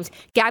times.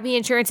 Gabi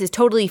Insurance is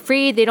totally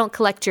free. They don't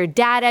collect your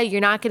data.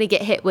 You're not going to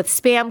get hit with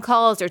spam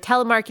calls or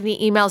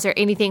telemarketing emails or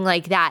anything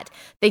like that.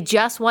 They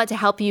just want to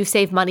help you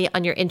save money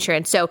on your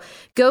insurance. So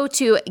go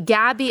to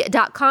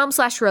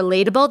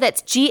Gabi.com/relatable.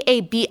 That's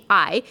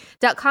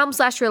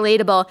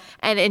GABI.com/relatable.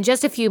 And in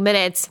just a few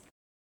minutes,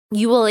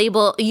 you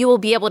will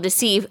be able to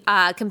see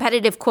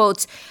competitive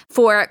quotes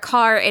for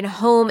car and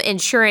home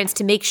insurance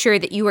to make sure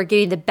that you are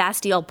getting the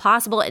best deal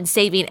possible and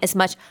saving as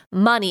much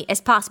money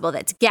as possible.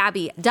 That's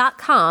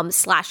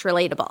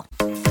Gabi.com/relatable.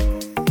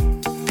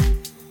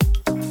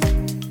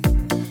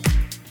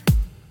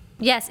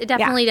 Yes, it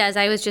definitely does.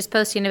 I was just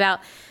posting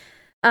about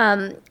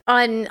on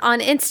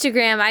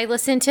Instagram, I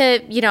listen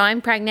to, I'm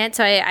pregnant,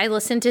 so I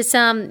listen to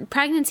some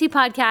pregnancy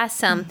podcasts,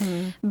 some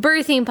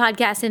birthing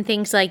podcasts and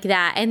things like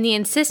that. And the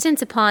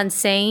insistence upon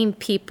saying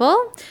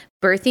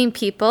birthing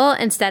people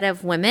instead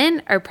of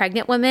women or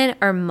pregnant women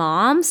or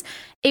moms,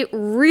 it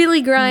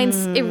really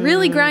grinds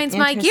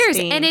my gears.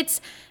 And it's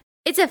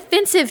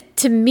offensive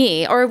to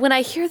me. Or when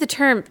I hear the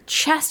term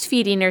chest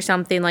feeding or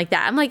something like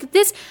that, I'm like,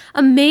 this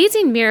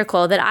amazing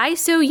miracle that I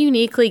so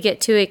uniquely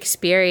get to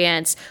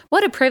experience.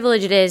 What a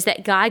privilege it is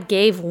that God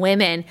gave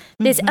women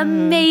this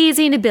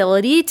amazing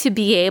ability to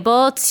be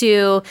able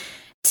to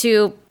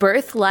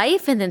birth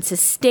life and then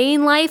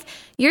sustain life.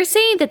 You're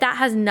saying that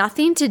has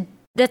nothing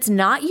that's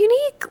not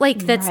unique?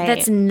 Like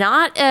that's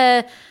not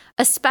a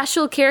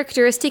special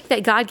characteristic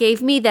that God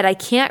gave me that I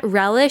can't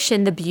relish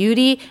in the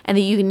beauty and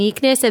the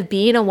uniqueness of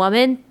being a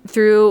woman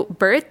through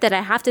birth, that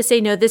I have to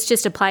say, no, this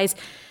just applies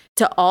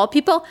to all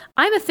people.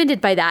 I'm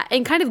offended by that.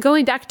 And kind of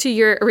going back to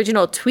your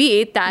original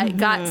tweet that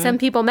got some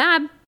people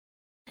mad,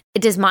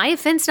 does my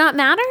offense not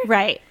matter?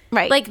 Right.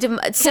 Like,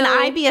 can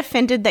I be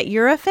offended that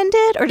you're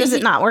offended, or does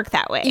it not work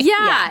that way?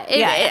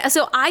 Yeah.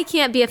 So I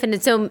can't be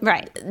offended. So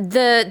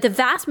the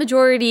vast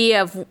majority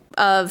of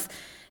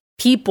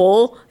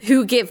people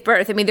who give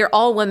birth, I mean, they're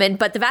all women,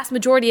 but the vast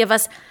majority of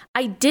us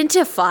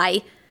identify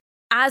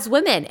as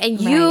women. And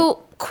you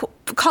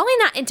calling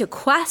that into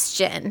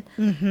question,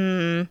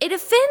 it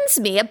offends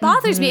me. It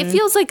bothers me. It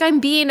feels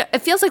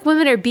like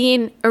women are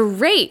being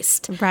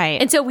erased.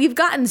 Right. And so we've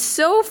gotten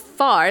so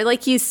far,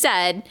 like you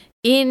said,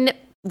 in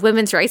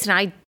women's rights.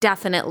 And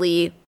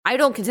I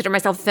don't consider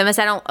myself a feminist.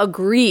 I don't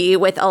agree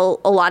with a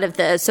lot of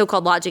the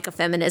so-called logic of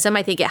feminism.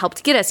 I think it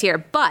helped get us here.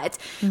 But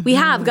we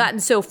have gotten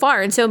so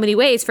far in so many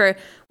ways for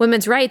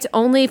women's rights,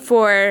 only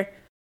for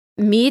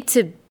me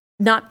to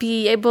not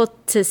be able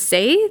to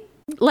say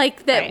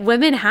like that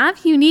women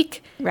have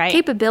unique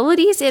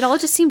capabilities. It all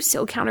just seems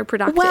so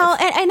counterproductive. Well,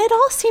 and it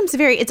all seems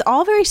it's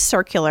all very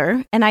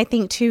circular. And I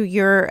think to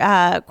your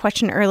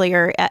question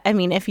earlier, I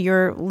mean, if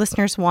your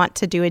listeners want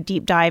to do a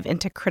deep dive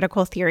into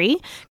critical theory,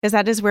 because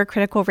that is where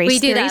critical race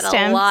theory stems. We do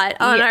that a lot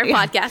on our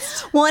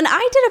podcast. Well, and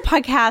I did a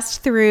podcast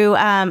through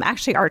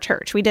actually our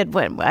church. We did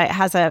one, it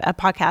has a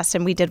podcast,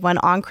 and we did one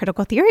on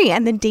critical theory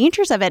and the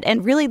dangers of it.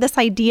 And really this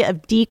idea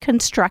of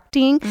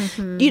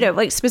deconstructing,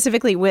 like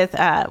specifically with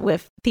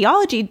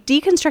theology,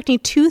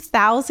 deconstructing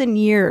 2,000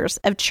 years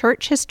of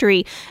church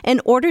history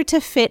in order to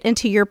fit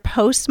into your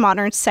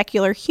postmodern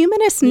secular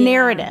humanist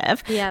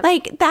narrative. Yeah.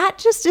 Like that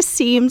just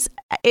seems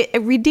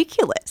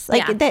ridiculous.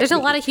 Like there's a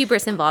lot of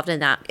hubris involved in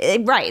that.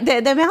 Right.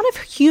 The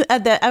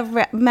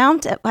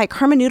amount of like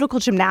hermeneutical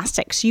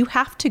gymnastics you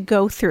have to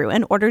go through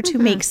in order to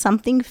make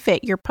something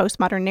fit your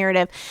postmodern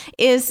narrative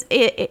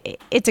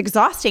it's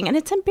exhausting and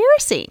it's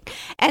embarrassing.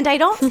 And I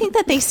don't think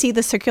that they see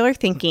the circular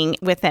thinking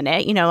within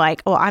it,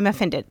 like, oh, I'm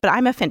offended,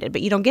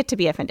 but you don't get to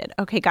be offended.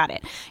 Okay, got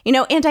it.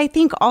 And I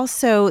think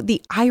also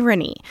the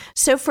irony.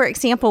 So for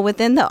example,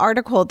 within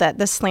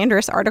the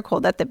slanderous article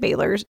that the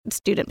Baylor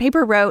student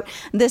paper wrote,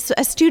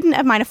 a student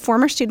of mine, a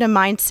former student of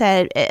mine,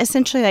 said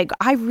essentially like,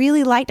 I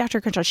really like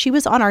Dr. Crenshaw. She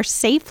was on our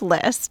safe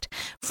list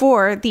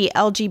for the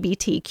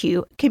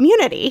LGBTQ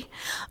community.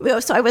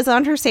 So I was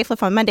on her safe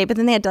list on Monday, but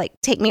then they had to like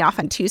take me off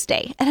on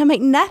Tuesday. And I'm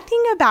like,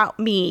 nothing about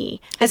me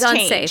has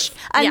changed.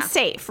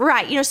 Unsafe.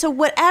 Right. So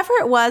whatever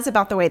it was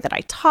about the way that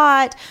I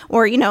taught,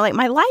 or, like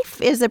my life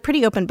is a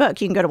pretty open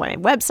book. You can go to my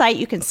website.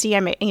 You can see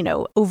I'm,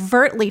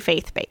 overtly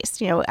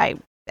faith-based.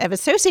 I've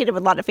associated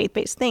with a lot of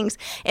faith-based things.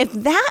 If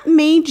that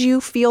made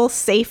you feel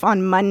safe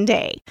on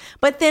Monday,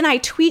 but then I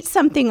tweet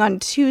something on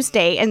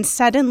Tuesday and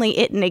suddenly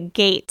it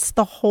negates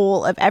the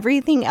whole of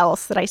everything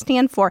else that I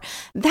stand for,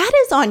 that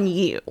is on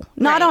you,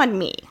 not on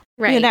me.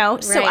 Right.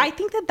 So I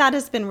think that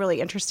has been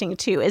really interesting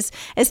too, is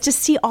to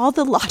see all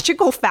the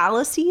logical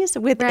fallacies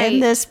within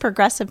this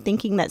progressive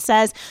thinking that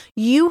says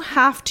you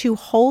have to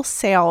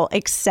wholesale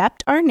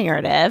accept our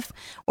narrative,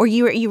 or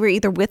you were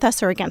either with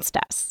us or against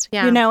us.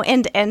 Yeah.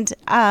 And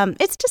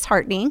it's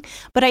disheartening.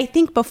 But I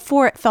think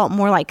before it felt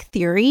more like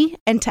theory,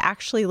 and to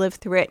actually live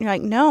through it, and you're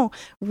like, no,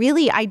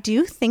 really, I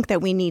do think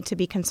that we need to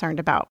be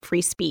concerned about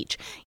free speech,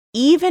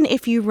 even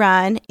if you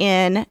run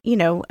in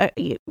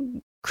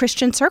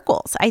Christian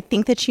circles. I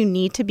think that you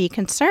need to be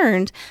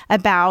concerned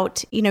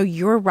about,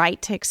 your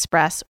right to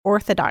express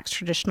orthodox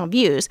traditional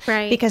views,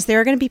 because there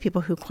are going to be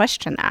people who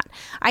question that.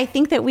 I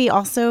think that we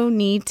also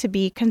need to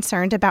be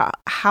concerned about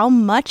how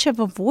much of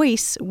a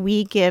voice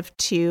we give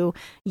to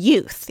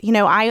youth.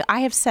 I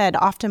have said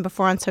often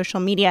before on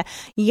social media,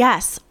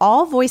 yes,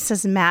 all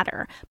voices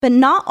matter, but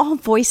not all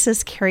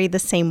voices carry the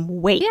same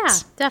weight. Yeah,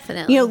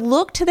 definitely.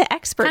 Look to the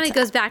experts. Kind of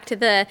goes back to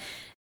the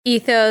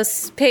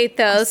ethos,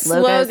 pathos,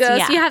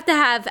 logos. You have to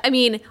have,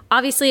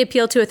 obviously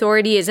appeal to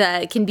authority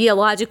can be a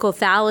logical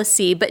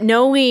fallacy, but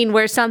knowing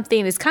where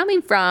something is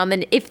coming from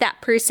and if that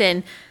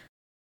person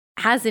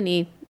has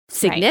any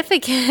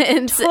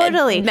significance,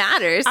 totally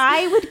matters.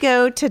 I would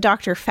go to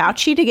Dr.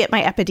 Fauci to get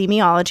my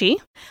epidemiology,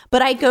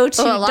 but I go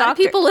to a lot of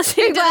people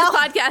listening to this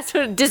podcast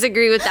would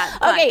disagree with that.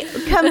 Okay,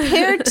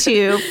 compared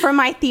to for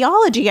my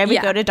theology, I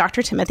would go to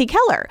Dr. Timothy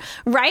Keller,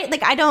 right?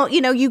 Like I don't,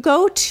 you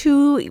go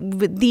to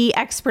the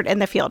expert in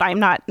the field. I'm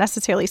not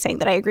necessarily saying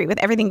that I agree with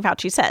everything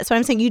Fauci says. So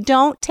I'm saying you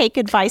don't take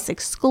advice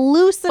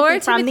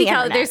exclusively from the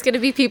internet. There's going to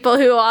be people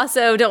who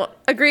also don't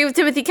agree with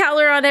Timothy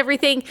Keller on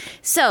everything.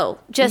 So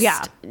just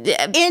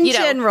in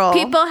general.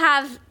 People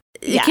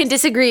can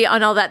disagree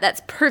on all that.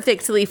 That's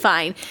perfectly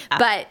fine.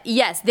 But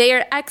yes, they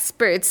are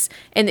experts,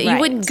 and you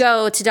wouldn't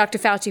go to Dr.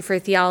 Fauci for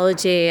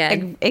theology.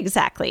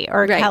 Exactly.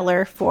 Or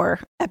Keller for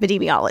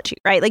epidemiology,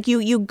 right? Like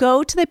you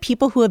go to the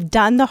people who have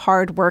done the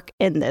hard work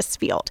in this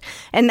field.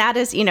 And that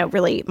is,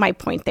 really my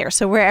point there.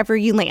 So wherever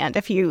you land,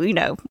 if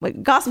you,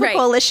 Gospel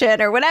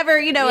Coalition or whatever,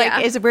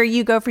 is where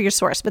you go for your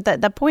source. But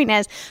the point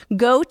is,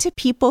 go to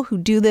people who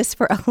do this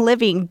for a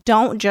living.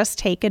 Don't just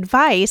take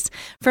advice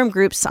from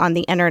groups on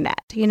the internet.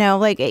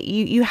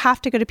 You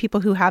have to go to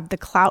people who have the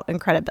clout and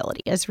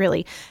credibility is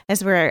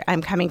where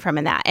I'm coming from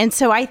in that. And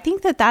so I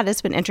think that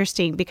has been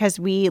interesting because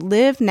we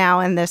live now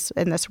in this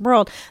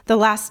world, the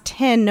last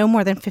 10, no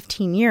more than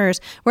 15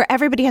 years, where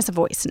everybody has a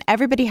voice and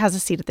everybody has a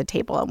seat at the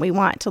table. And we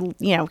want to,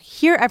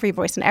 hear every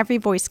voice, and every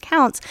voice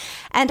counts.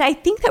 And I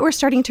think that we're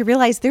starting to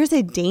realize there's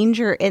a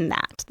danger in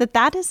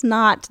that is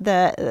not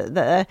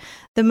the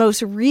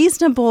most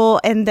reasonable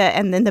and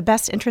then the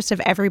best interest of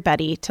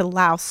everybody to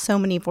allow so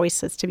many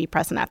voices to be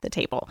present at the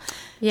table.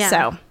 Yeah.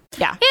 So,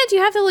 yeah. And you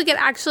have to look at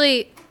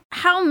actually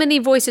how many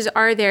voices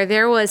are there?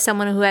 There was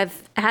someone who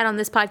I've had on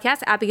this podcast,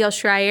 Abigail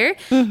Schreier,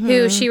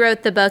 who she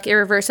wrote the book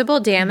Irreversible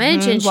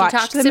Damage, and she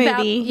talks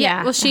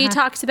about she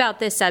talks about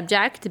this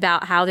subject,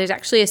 about how there's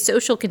actually a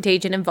social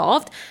contagion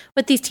involved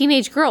with these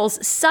teenage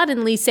girls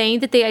suddenly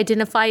saying that they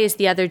identify as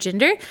the other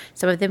gender.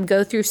 Some of them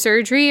go through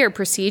surgery or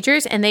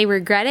procedures and they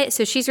regret it.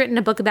 So she's written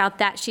a book about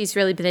that. She's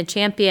really been a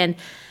champion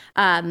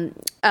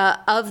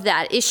of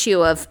that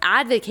issue of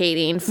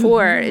advocating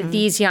for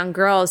these young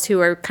girls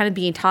who are kind of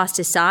being tossed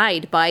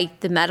aside by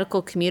the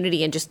medical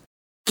community and just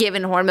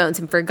given hormones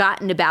and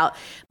forgotten about.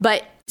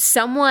 But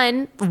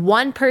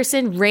one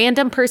person,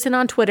 random person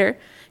on Twitter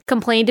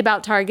complained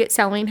about Target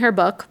selling her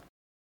book.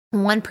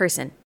 One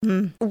person,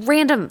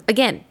 random,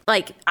 again,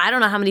 like, I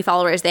don't know how many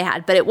followers they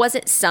had, but it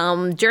wasn't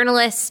some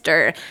journalist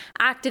or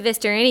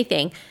activist or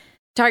anything.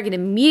 Target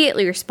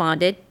immediately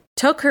responded,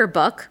 took her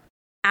book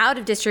out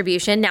of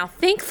distribution. Now,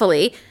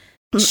 thankfully,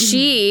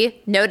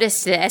 she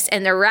noticed this,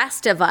 and the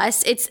rest of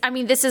us,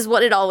 this is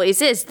what it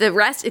always is. The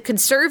rest,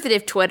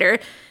 conservative Twitter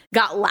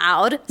got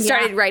loud,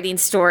 started writing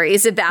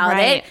stories about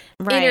it,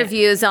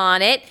 interviews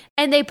on it,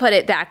 and they put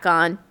it back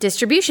on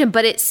distribution.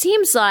 But it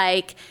seems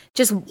like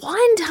just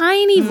one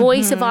tiny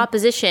voice of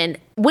opposition,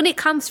 when it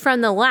comes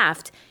from the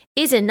left,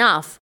 is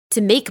enough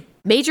to make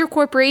major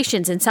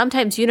corporations and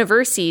sometimes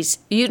universities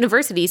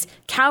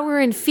cower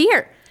in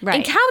fear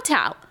and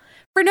kowtow.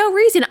 For no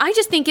reason. I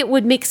just think it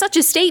would make such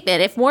a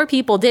statement if more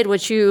people did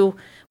what you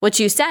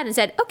said and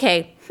said,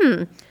 okay,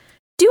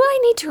 do I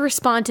need to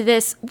respond to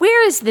this?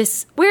 Where is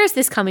this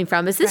coming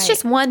from? Is this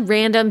just one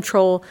random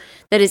troll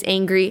that is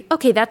angry?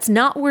 Okay, that's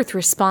not worth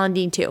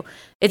responding to.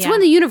 It's when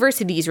the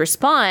universities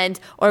respond,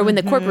 or when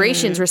the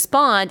corporations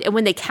respond, and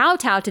when they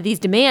kowtow to these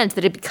demands,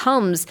 that it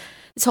becomes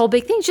this whole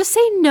big thing. Just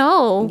say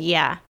no.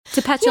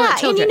 To petulant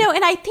children.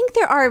 And I think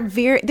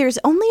there's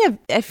only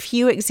a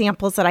few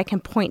examples that I can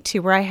point to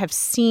where I have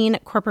seen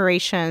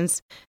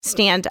corporations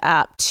stand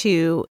up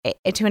to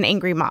an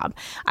angry mob.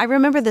 I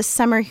remember this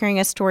summer hearing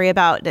a story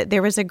about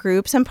there was a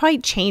group, some probably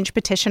change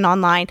petition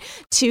online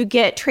to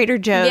get Trader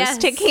Joe's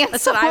to cancel.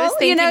 That's what I was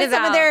thinking about.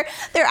 Some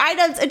of their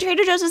items. And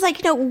Trader Joe's was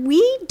like,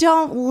 we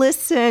don't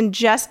listen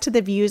just to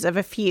the views of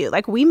a few.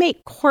 Like, we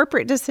make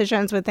corporate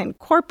decisions within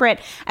corporate,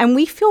 and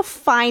we feel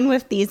fine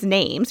with these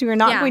names. We are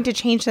not going to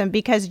change them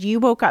because you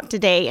woke up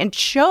today and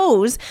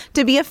chose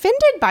to be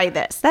offended by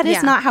this. That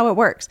is not how it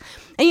works.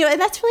 And,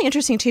 and that's really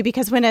interesting, too,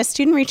 because when a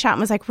student reached out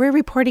and was like, we're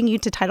reporting you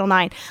to Title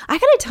IX, I got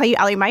to tell you,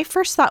 Allie, my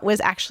first thought was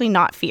actually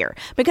not fear,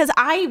 because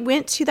I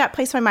went to that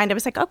place in my mind. I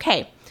was like,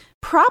 okay,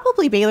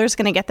 probably Baylor's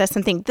going to get this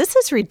and think this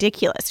is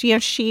ridiculous.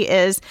 She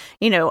is,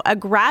 a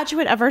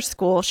graduate of our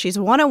school. She's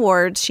won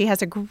awards. She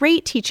has a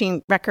great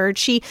teaching record.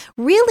 She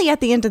really,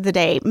 at the end of the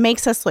day,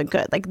 makes us look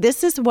good. Like,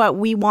 this is what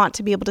we want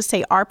to be able to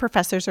say our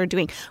professors are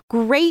doing.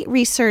 Great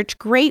research,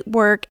 great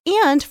work,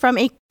 and from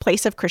a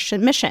place of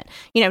Christian mission.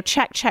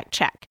 Check, check,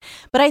 check.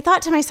 But I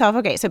thought to myself,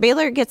 okay, so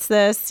Baylor gets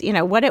this,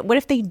 what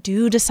if they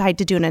do decide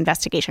to do an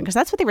investigation? Because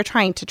that's what they were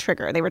trying to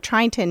trigger. They were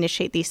trying to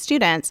initiate these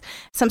students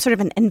some sort of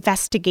an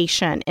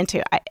investigation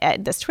into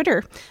this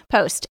Twitter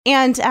post.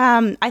 And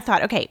I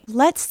thought, okay,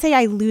 let's say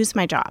I lose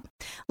my job.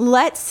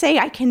 Let's say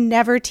I can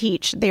never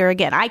teach there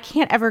again. I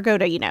can't ever go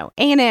to,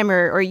 A&M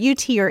or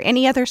UT or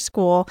any other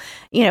school.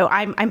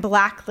 I'm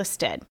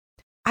blacklisted.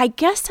 I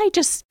guess I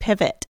just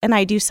pivot and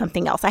I do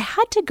something else. I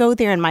had to go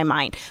there in my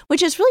mind,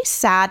 which is really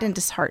sad and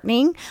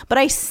disheartening. But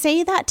I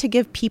say that to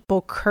give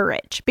people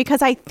courage,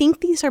 because I think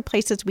these are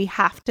places we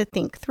have to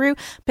think through,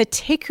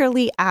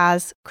 particularly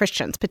as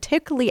Christians,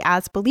 particularly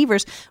as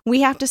believers. We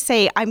have to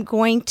say, I'm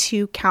going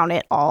to count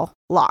it all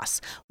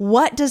loss.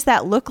 What does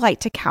that look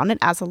like to count it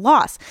as a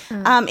loss?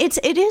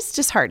 It is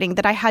disheartening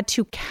that I had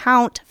to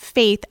count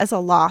faith as a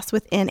loss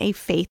within a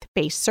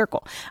faith-based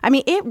circle.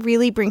 It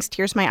really brings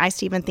tears to my eyes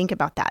to even think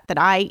about that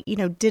I,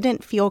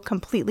 didn't feel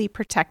completely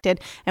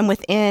protected and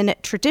within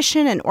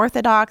tradition and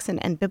orthodox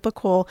and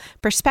biblical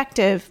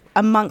perspective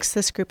amongst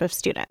this group of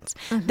students.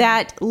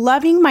 That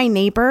loving my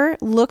neighbor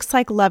looks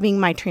like loving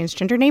my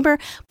transgender neighbor,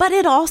 but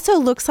it also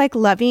looks like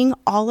loving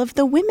all of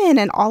the women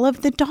and all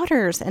of the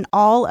daughters and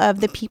all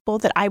of the people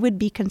that I would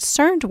be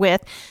concerned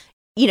with,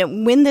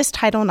 when this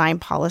Title IX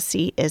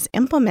policy is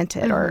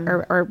implemented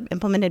or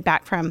implemented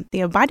back from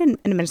the Biden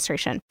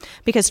administration,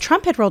 because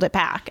Trump had rolled it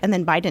back and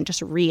then Biden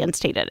just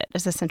reinstated it,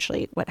 is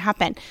essentially what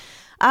happened.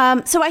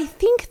 So I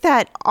think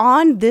that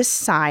on this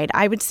side,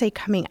 I would say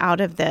coming out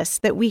of this,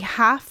 that we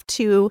have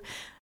to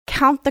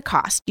count the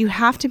cost. You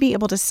have to be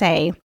able to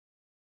say,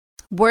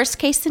 worst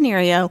case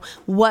scenario,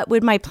 what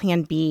would my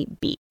plan B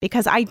be?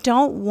 Because I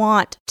don't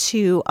want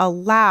to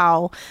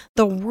allow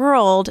the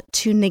world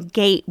to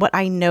negate what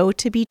I know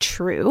to be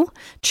true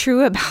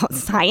about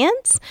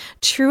science,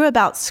 true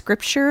about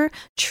scripture,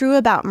 true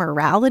about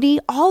morality,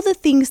 all the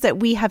things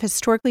that we have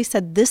historically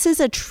said, this is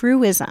a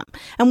truism,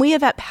 and we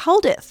have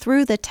upheld it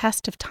through the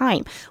test of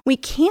time. We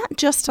can't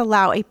just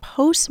allow a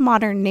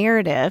postmodern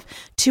narrative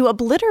to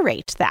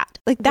obliterate that.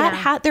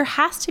 There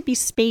has to be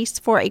space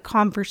for a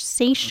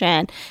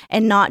conversation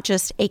and not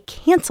just a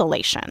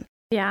cancellation.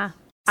 Yeah,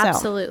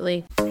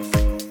 absolutely.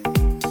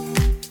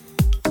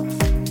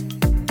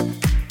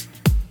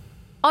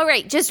 All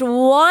right, just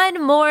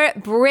one more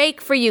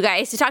break for you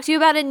guys to talk to you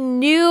about a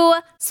new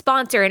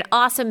sponsor, an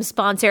awesome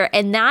sponsor,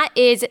 and that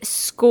is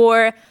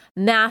Score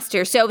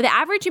Master. So the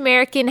average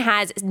American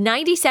has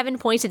 97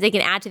 points that they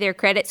can add to their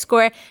credit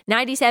score.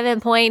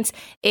 97 points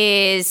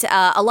is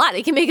a lot.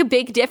 It can make a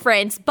big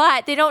difference,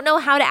 but they don't know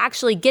how to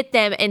actually get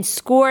them. And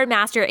Score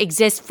Master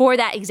exists for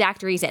that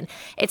exact reason.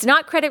 It's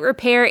not credit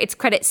repair. It's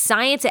credit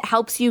science. It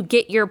helps you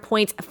get your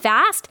points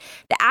fast.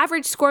 The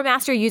average Score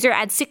Master user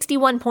adds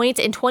 61 points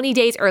in 20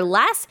 days or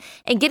less.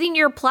 And getting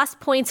your plus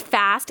points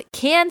fast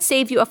can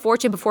save you a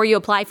fortune before you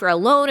apply for a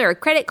loan or a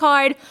credit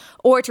card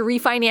or to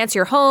refinance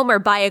your home or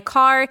buy a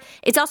car.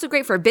 It's also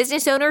great for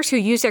business owners who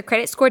use their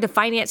credit score to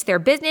finance their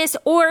business,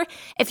 or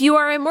if you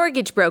are a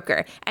mortgage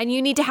broker and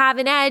you need to have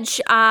an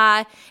edge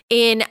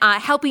in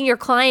helping your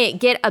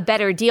client get a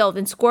better deal,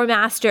 then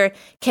ScoreMaster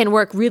can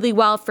work really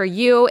well for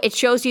you. It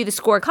shows you the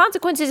score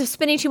consequences of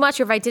spending too much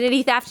or of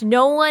identity theft.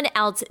 No one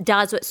else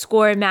does what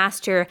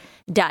ScoreMaster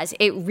does.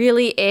 It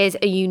really is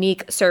a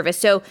unique service.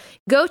 So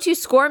go to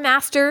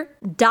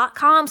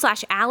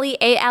scoremaster.com/Allie,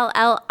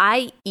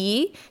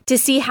 ALLIE, to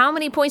see how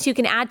many points you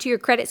can add to your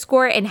credit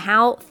score and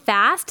how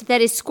fast.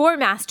 That is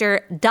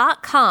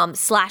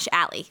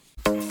scoremaster.com/Allie.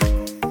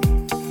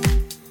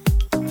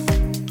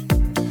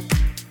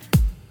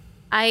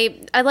 I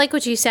like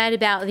what you said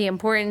about the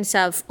importance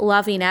of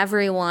loving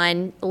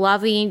everyone,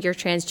 loving your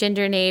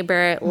transgender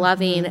neighbor,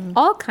 loving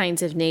all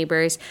kinds of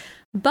neighbors,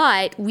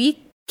 but we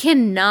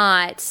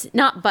cannot,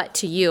 not but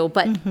to you,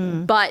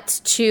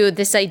 but to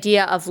this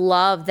idea of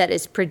love that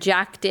is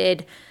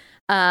projected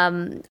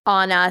on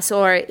us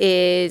or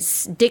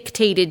is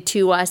dictated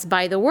to us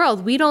by the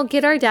world. We don't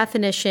get our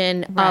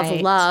definition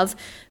of love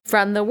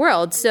from the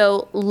world.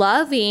 So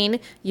loving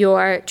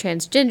your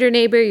transgender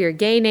neighbor, your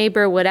gay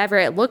neighbor, whatever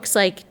it looks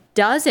like,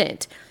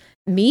 doesn't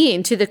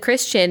mean to the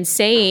Christian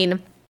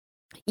saying,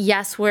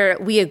 yes,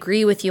 we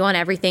agree with you on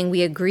everything.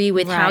 We agree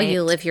with how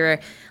you live your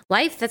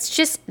life.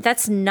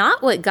 That's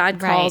not what God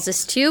calls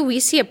us to. We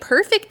see a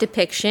perfect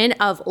depiction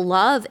of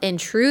love and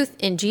truth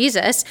in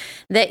Jesus,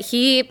 that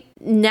he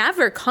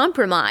never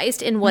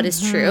compromised in what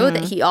is true,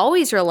 that he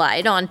always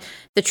relied on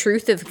the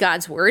truth of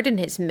God's word and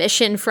his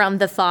mission from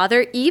the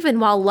Father,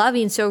 even while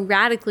loving so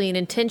radically and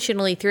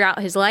intentionally throughout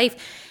his life.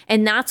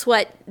 And that's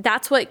what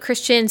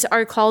Christians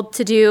are called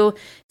to do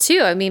too.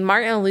 I mean,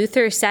 Martin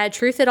Luther said,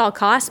 truth at all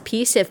costs,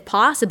 peace if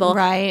possible.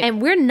 Right.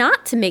 And we're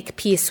not to make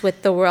peace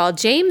with the world.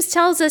 James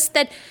tells us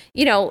that,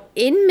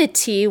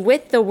 enmity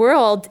with the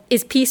world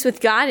is peace with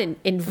God,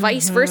 and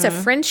vice versa.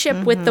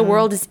 Friendship with the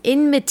world is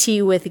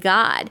enmity with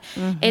God.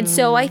 And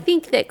so I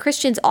think that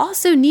Christians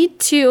also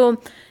need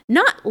to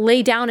not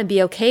lay down and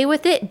be okay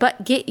with it,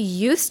 but get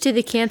used to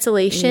the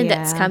cancellation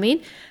that's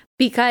coming,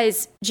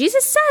 because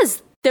Jesus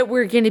says that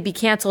we're going to be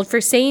canceled for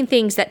saying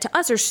things that to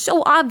us are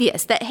so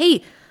obvious that,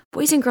 hey,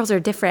 boys and girls are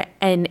different,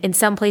 and in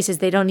some places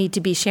they don't need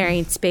to be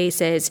sharing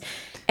spaces.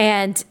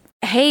 And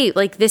hey,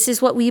 like, this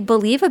is what we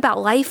believe about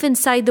life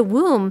inside the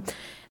womb.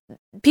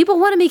 People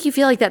want to make you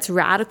feel like that's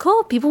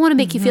radical. People want to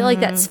make you feel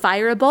like that's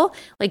fireable,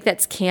 like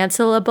that's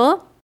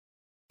cancelable.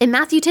 In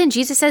Matthew 10,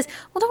 Jesus says,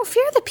 well, don't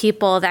fear the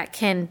people that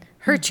can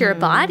hurt your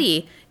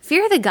body.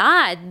 Fear the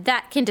God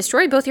that can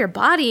destroy both your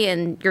body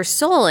and your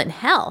soul in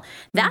hell.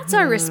 That's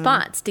our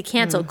response to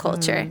cancel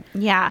culture.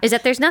 Yeah. Is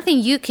that there's nothing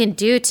you can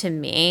do to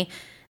me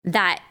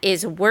that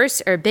is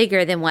worse or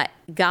bigger than what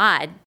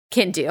God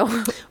can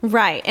do.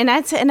 Right. And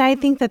I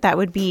think that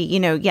would be,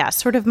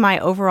 sort of my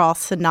overall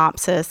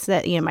synopsis,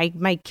 that,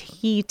 my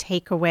key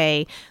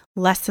takeaway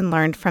lesson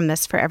learned from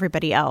this for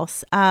everybody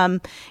else,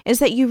 is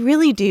that you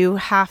really do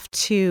have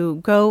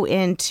to go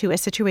into a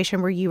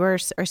situation where you are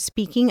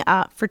speaking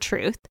up for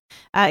truth.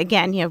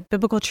 Again,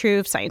 biblical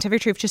truth,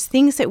 scientific truth, just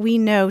things that we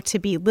know to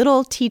be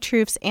little T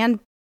truths and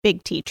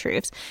big T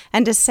truths,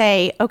 and to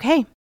say,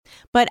 okay,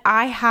 but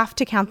I have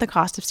to count the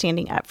cost of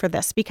standing up for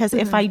this, because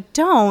if I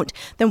don't,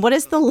 then what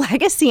is the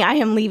legacy I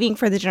am leaving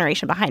for the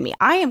generation behind me?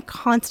 I am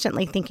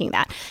constantly thinking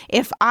that.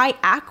 If I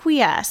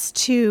acquiesce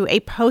to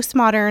a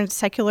postmodern,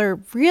 secular,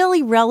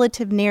 really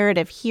relative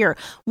narrative here,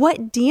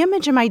 what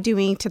damage am I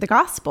doing to the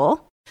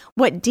gospel?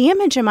 What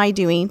damage am I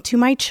doing to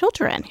my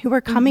children who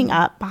are coming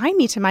up behind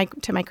me, to my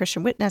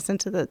Christian witness and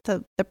to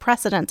the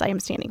precedents I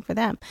am standing for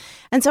them?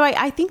 And so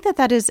I think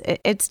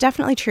it's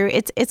definitely true.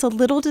 It's a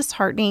little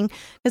disheartening,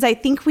 because I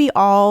think we're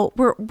all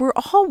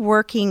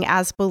working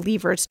as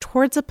believers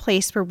towards a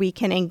place where we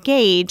can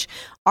engage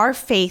our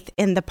faith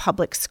in the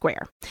public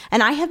square.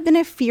 And I have been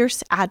a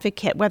fierce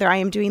advocate, whether I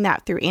am doing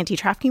that through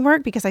anti-trafficking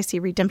work, because I see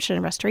redemption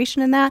and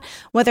restoration in that,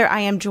 whether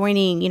I am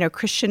joining,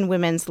 Christian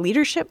women's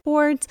leadership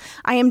boards.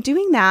 I am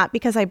doing that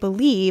because I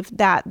believe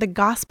that the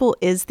gospel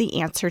is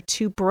the answer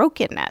to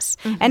brokenness.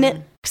 And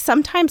it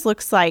sometimes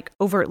looks like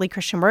overtly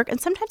Christian work, and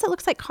sometimes it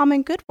looks like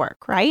common good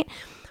work, right?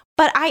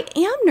 But I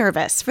am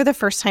nervous for the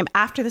first time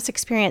after this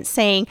experience,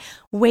 saying,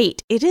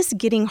 wait, it is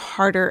getting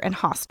harder and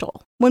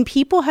hostile. When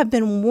people have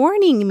been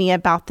warning me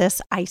about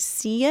this, I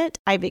see it,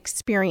 I've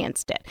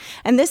experienced it.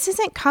 And this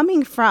isn't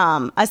coming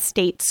from a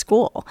state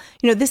school.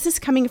 This is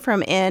coming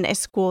from in a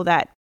school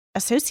that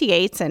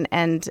associates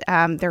and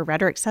their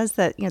rhetoric says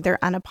that, they're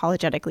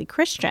unapologetically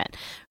Christian,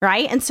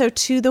 right? And so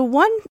to the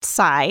one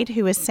side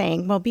who is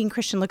saying, well, being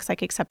Christian looks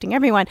like accepting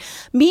everyone,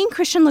 being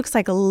Christian looks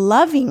like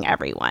loving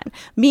everyone.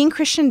 Being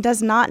Christian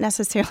does not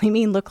necessarily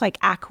mean look like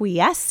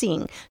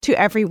acquiescing to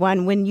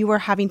everyone when you are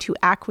having to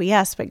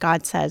acquiesce what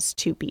God says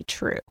to be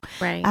true.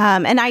 Right.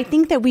 And I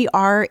think that we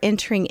are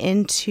entering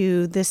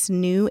into this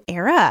new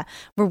era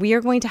where we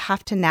are going to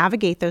have to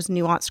navigate those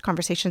nuanced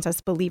conversations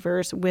as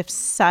believers with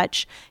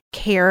such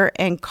care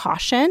and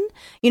caution.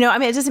 It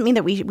doesn't mean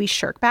that we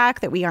shirk back,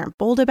 that we aren't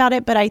bold about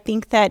it, but I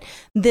think that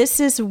this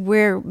is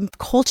where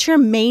culture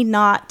may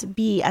not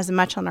be as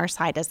much on our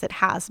side as it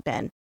has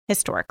been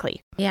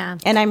historically. Yeah.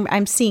 And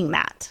I'm seeing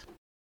that.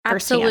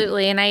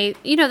 Absolutely. Firsthand.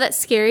 And that's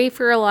scary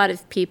for a lot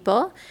of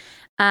people.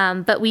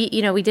 But we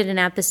did an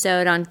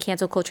episode on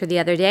cancel culture the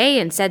other day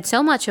and said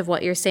so much of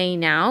what you're saying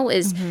now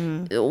is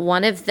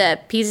one of the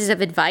pieces of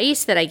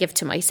advice that I give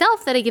to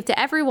myself, that I give to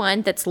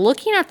everyone that's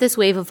looking at this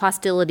wave of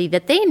hostility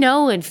that they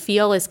know and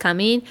feel is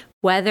coming,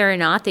 whether or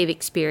not they've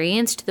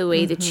experienced the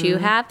way that you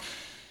have.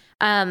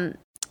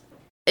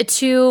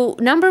 To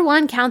number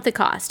one, count the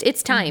cost.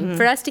 It's time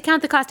for us to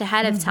count the cost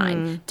ahead of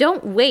time.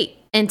 Don't wait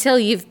until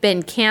you've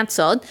been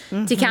canceled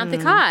to count the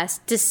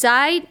cost.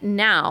 Decide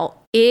now.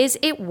 Is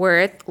it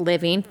worth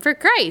living for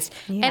Christ?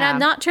 Yeah. And I'm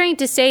not trying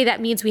to say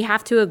that means we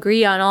have to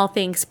agree on all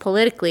things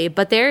politically,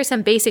 but there are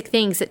some basic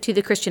things that to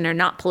the Christian are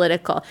not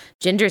political.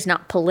 Gender is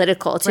not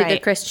political to the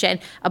Christian.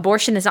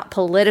 Abortion is not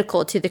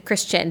political to the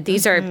Christian.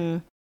 These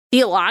are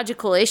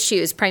theological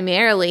issues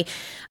primarily.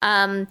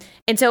 And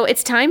so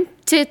it's time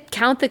to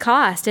count the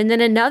cost. And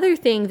then another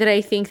thing that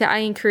I think that I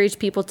encourage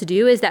people to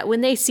do is that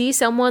when they see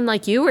someone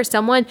like you or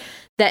someone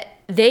that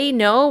they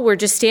know we're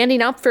just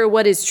standing up for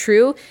what is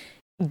true,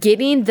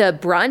 getting the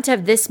brunt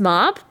of this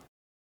mob,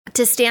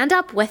 to stand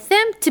up with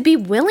them, to be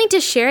willing to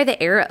share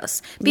the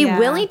arrows, be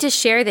willing to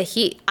share the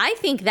heat. I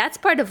think that's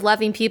part of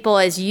loving people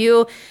as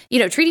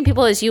treating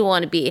people as you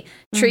want to be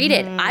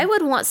treated. I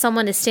would want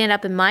someone to stand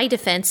up in my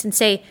defense and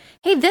say,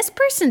 hey, this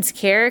person's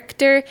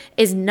character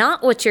is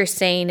not what you're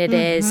saying it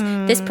is.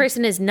 This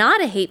person is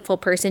not a hateful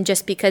person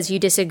just because you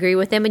disagree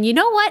with them. And you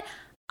know what?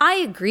 I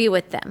agree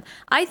with them.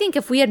 I think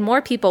if we had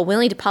more people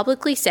willing to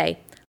publicly say,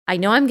 I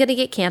know I'm going to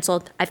get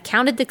canceled. I've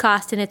counted the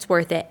cost and it's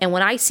worth it. And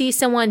when I see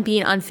someone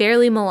being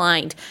unfairly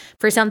maligned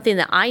for something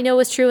that I know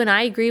is true and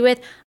I agree with,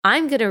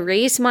 I'm going to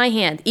raise my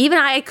hand. Even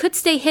I could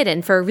stay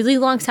hidden for a really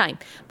long time,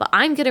 but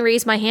I'm going to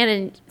raise my hand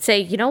and say,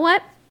 you know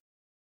what?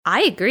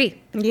 I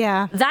agree.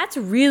 Yeah. That's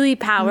really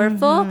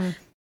powerful.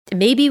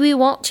 Maybe we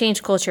won't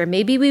change culture.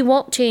 Maybe we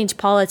won't change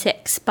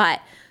politics, but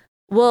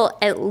we'll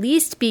at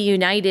least be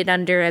united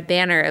under a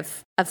banner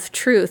of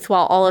truth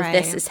while all of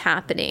this is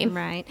happening.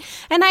 Right.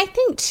 And I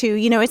think, too,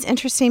 it's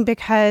interesting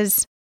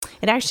because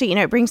it actually,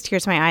 it brings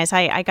tears to my eyes.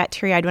 I got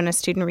teary-eyed when a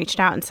student reached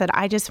out and said,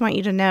 I just want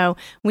you to know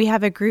we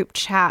have a group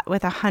chat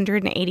with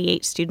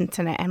 188 students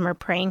in it, and we're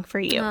praying for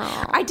you.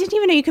 Oh. I didn't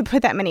even know you could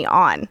put that many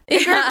on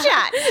the group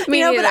chat.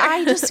 But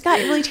I just got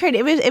really teary.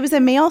 It was a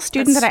male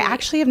student that I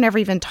actually have never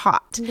even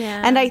taught.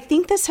 Yeah. And I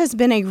think this has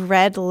been a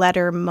red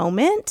letter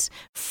moment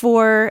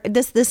for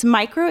this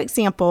micro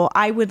example.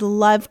 I would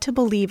love to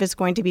believe is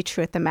going to be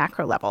true at the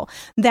macro level,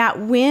 that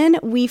when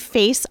we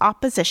face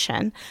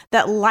opposition,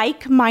 that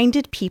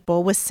like-minded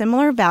people with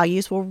similar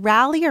values will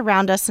rally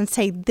around us and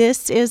say,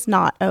 this is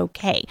not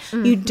okay.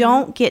 You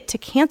don't get to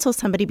cancel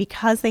somebody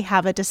because they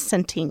have a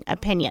dissenting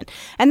opinion.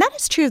 And that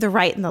is true of the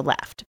right and the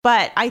left.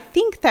 But I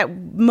think that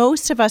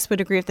most of us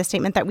would agree with the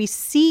statement that we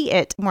see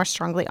it more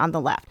strongly on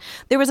the left.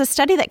 There was a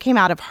study that came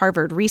out of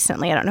Harvard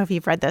recently. I don't know if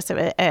you've read this,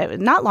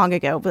 not long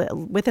ago, but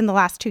within the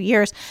last 2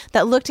 years,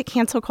 that looked at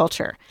cancel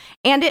culture.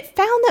 And it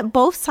found that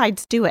both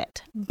sides do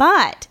it.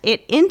 But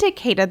it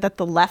indicated that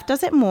the left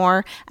does it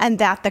more and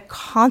that the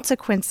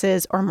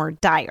consequences are more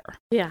dire.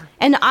 Yeah.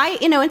 And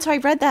and so I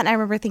read that and I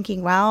remember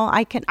thinking, well,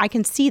 I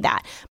can see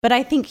that. But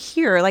I think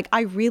here,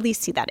 I really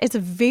see that. It's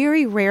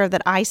very rare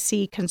that I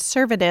see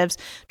conservatives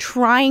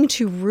trying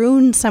to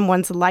ruin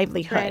someone's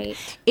livelihood.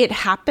 Right. It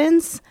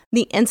happens.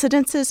 The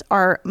incidences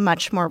are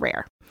much more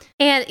rare.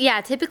 And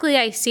typically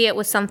I see it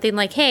with something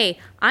like, hey,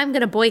 I'm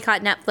going to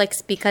boycott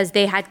Netflix because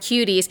they had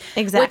cuties.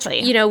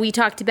 Exactly. Which, we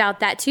talked about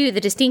that too,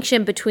 the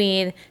distinction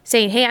between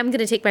saying, hey, I'm going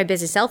to take my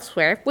business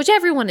elsewhere, which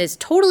everyone is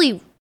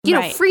totally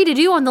free to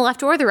do on the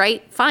left or the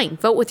right. Fine,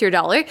 vote with your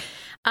dollar.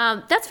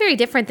 That's very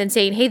different than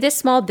saying, hey, this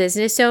small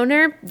business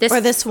owner,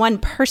 this one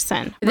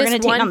person, we're going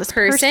to take on this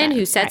person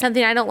who said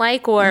something I don't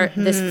like, or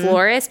this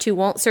florist who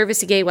won't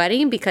service a gay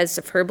wedding because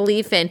of her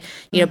belief in,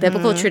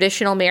 biblical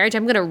traditional marriage.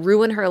 I'm going to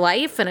ruin her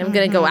life and I'm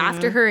going to go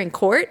after her in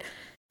court.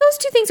 Those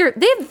two things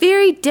they have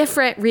very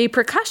different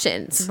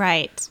repercussions.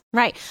 Right.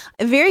 Right.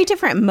 Very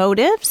different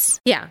motives.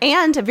 Yeah.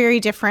 And very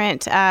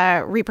different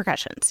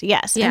repercussions.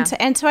 Yes. Yeah.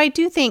 And so I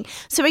do think,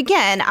 so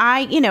again,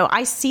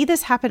 I see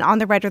this happen on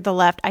the right or the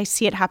left. I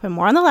see it happen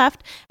more on the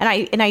left. And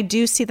I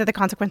do see that the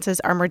consequences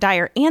are more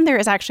dire. And there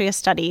is actually a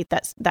study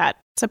that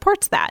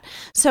supports that.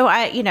 So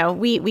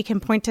we can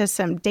point to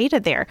some data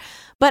there.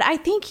 But I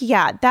think,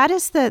 that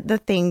is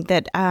the thing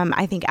that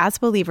I think as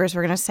believers,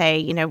 we're going to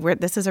say,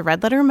 this is a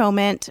red letter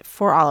moment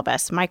for all of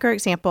us. Micro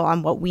example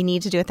on what we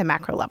need to do at the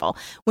macro level.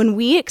 When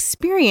we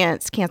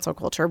experience cancel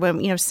culture,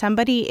 when,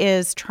 somebody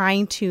is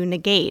trying to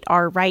negate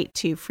our right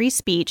to free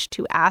speech,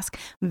 to ask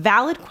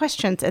valid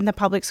questions in the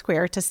public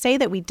square, to say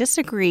that we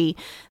disagree,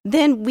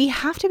 then we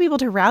have to be able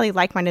to rally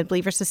like-minded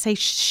believers to say,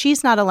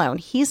 she's not alone.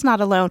 He's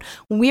not alone.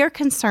 We're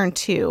concerned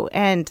too,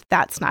 and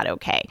that's not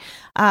okay.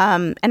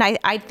 And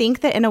I think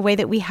that in a way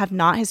that we have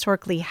not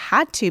historically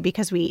had to,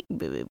 because we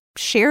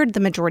shared the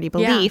majority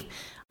belief. Yeah.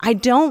 I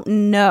don't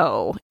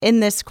know in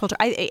this culture.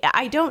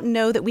 I don't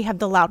know that we have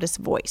the loudest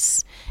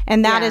voice.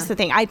 And that is the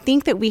thing. I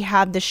think that we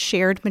have the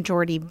shared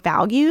majority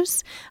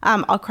values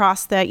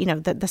across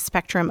the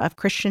spectrum of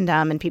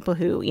Christendom and people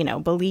who,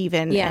 believe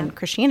in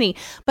Christianity.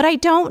 But I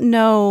don't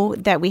know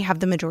that we have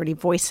the majority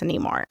voice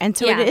anymore. And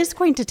so it is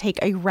going to take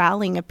a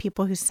rallying of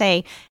people who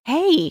say,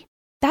 hey,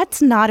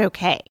 that's not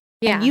okay.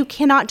 Yeah. And you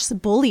cannot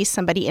just bully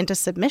somebody into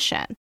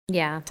submission.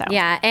 Yeah. So.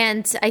 Yeah.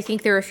 And I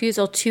think the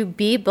refusal to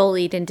be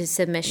bullied into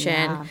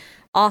submission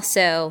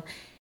also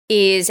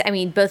is,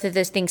 both of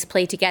those things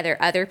play together.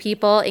 Other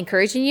people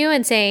encouraging you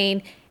and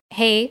saying,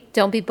 hey,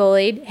 don't be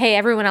bullied. Hey,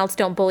 everyone else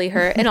don't bully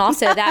her. And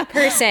also that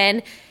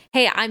person,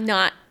 hey, I'm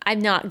not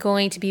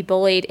going to be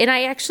bullied. And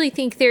I actually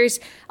think there's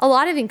a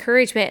lot of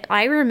encouragement.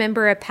 I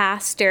remember a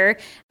pastor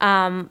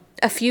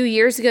a few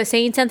years ago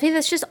saying something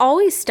that's just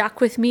always stuck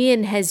with me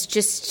and has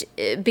just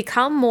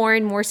become more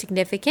and more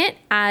significant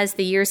as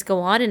the years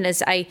go on. And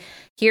as I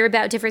hear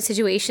about different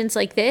situations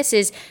like this,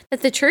 is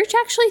that the church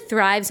actually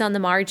thrives on the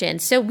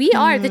margins. So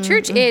the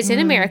church is in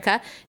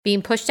America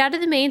being pushed out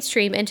of the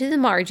mainstream into the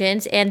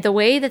margins. And the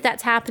way that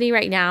that's happening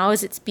right now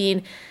is it's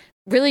being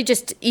really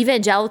just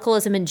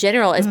evangelicalism in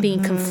general is being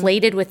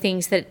conflated with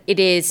things that it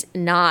is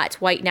not.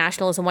 White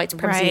nationalism, white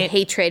supremacy,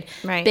 hatred,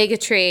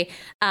 bigotry,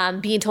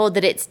 being told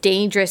that it's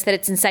dangerous, that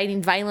it's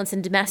inciting violence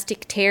and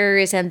domestic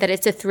terrorism, that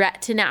it's a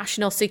threat to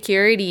national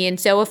security. And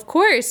so, of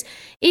course,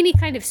 any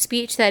kind of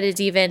speech that is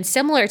even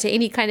similar to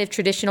any kind of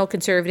traditional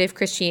conservative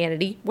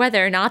Christianity,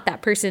 whether or not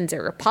that person's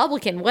a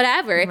Republican,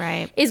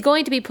 whatever, is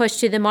going to be pushed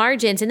to the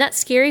margins. And that's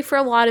scary for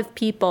a lot of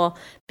people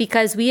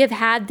because we have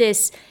had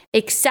this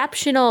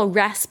exceptional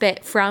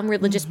respite from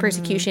religious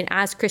persecution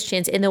as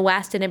Christians in the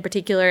West, and in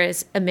particular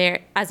as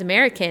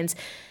Americans.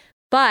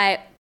 But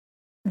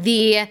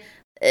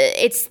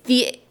it's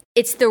the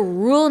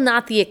rule,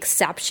 not the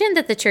exception,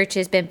 that the church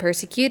has been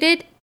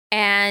persecuted.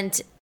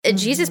 And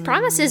Jesus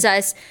promises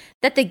us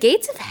that the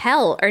gates of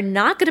hell are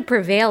not going to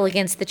prevail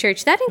against the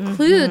church. That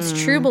includes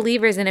true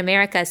believers in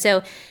America.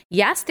 So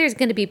yes, there's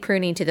going to be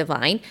pruning to the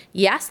vine.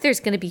 Yes, there's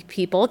going to be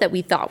people that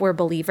we thought were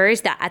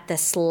believers that at the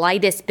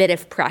slightest bit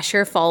of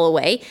pressure fall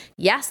away.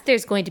 Yes,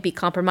 there's going to be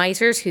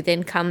compromisers who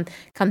then come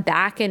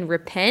back and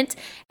repent.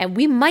 And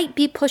we might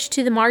be pushed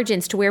to the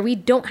margins to where we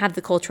don't have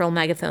the cultural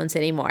megaphones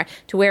anymore,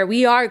 to where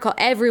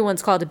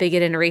everyone's called a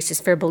bigot and a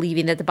racist for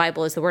believing that the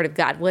Bible is the word of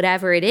God,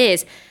 whatever it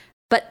is.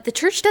 But the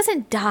church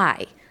doesn't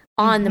die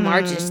on the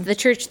margins. The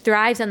church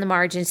thrives on the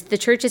margins. The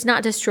church is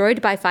not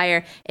destroyed by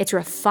fire. It's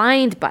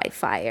refined by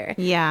fire.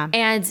 Yeah,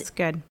 and that's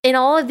good. In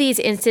all of these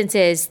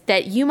instances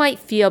that you might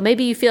feel,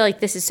 maybe you feel like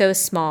this is so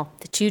small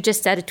that you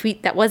just said a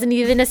tweet that wasn't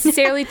even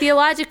necessarily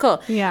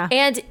theological. Yeah.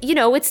 And,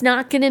 it's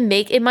not going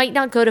to it might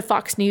not go to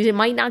Fox News. It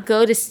might not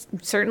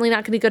certainly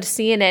not going to go to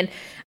CNN.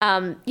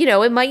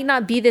 It might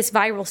not be this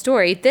viral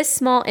story. This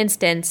small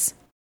instance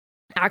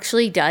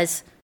actually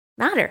does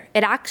matter.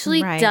 It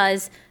actually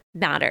does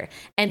matter.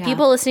 And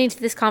people listening to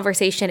this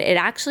conversation, it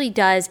actually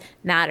does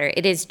matter.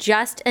 It is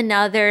just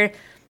another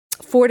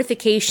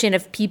fortification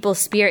of people's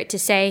spirit to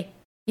say,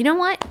 you know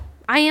what?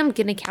 I am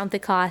going to count the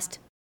cost,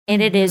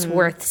 and it is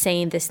worth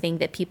saying this thing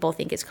that people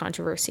think is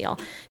controversial.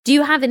 Do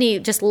you have any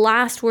just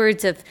last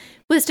words of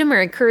wisdom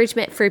or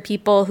encouragement for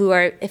people who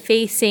are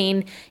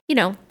facing,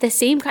 the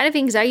same kind of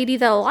anxiety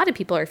that a lot of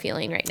people are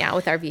feeling right now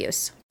with our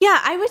views? Yeah,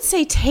 I would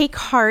say take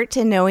heart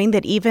in knowing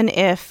that even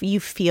if you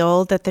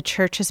feel that the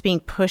church is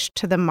being pushed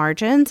to the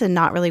margins and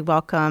not really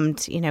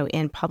welcomed,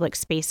 in public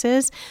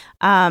spaces,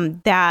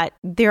 that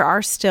there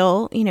are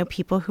still,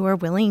 people who are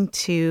willing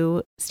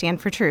to stand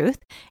for truth,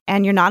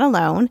 and you're not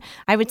alone.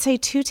 I would say,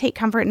 too, take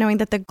comfort knowing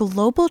that the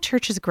global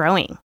church is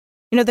growing.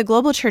 The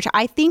global church,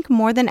 I think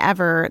more than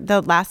ever,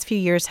 the last few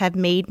years have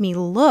made me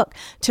look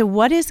to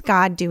what is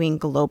God doing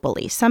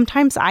globally.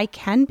 Sometimes I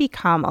can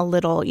become a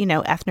little,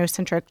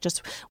 ethnocentric,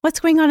 just what's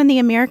going on in the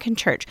American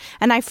church.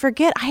 And I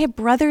forget I have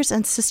brothers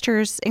and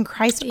sisters in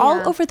Christ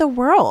all over the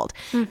world.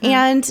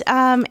 And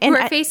who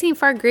are facing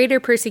far greater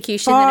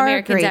persecution than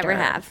Americans ever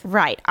have.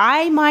 Right.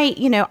 I might,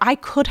 I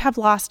could have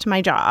lost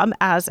my job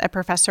as a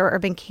professor or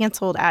been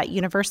canceled at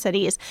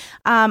universities.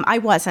 I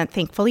wasn't,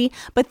 thankfully.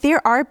 But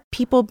there are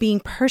people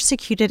being persecuted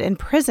persecuted in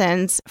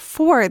prisons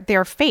for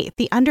their faith.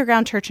 The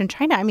underground church in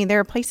China, I mean, there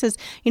are places,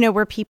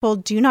 where people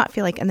do not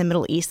feel like in the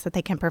Middle East that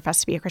they can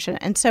profess to be a Christian.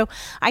 And so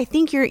I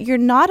think you're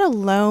not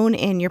alone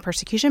in your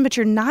persecution, but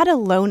you're not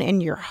alone in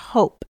your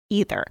hope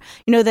either.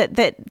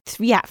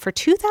 For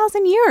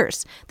 2,000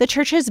 years, the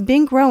church has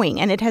been growing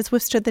and it has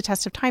withstood the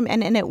test of time,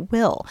 and it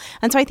will.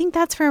 And so I think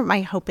that's where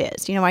my hope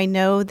is. I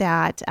know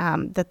that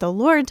that the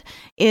Lord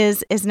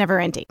is never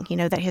ending,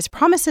 that his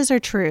promises are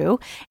true,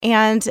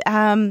 and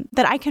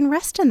that I can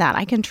rest in that.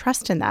 I can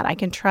trust in that. I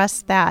can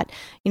trust that,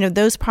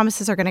 those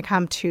promises are going to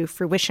come to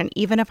fruition.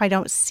 Even if I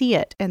don't see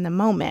it in the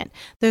moment,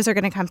 those are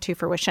going to come to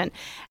fruition.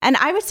 And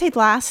I would say the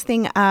last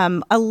thing,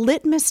 a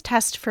litmus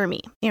test for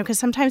me, because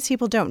sometimes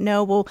people don't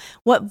know, well,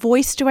 what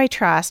voice do I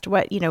trust?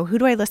 Who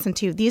do I listen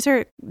to? These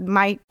are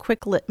my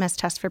quick litmus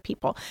tests for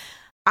people.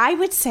 I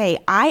would say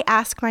I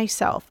ask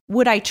myself,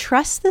 would I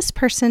trust this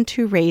person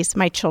to raise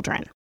my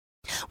children?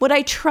 Would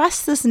I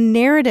trust this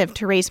narrative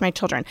to raise my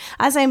children?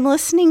 As I'm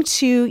listening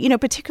to,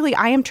 particularly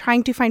I am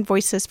trying to find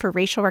voices for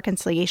racial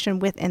reconciliation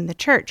within the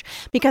church,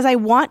 because I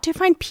want to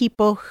find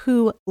people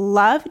who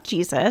love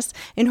Jesus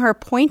and who are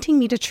pointing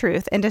me to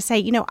truth, and to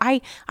say,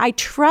 I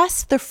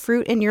trust the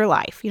fruit in your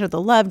life, the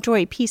love,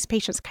 joy, peace,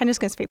 patience, kindness,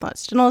 goodness,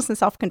 faithfulness, gentleness, and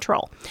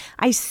self-control.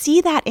 I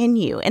see that in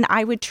you, and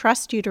I would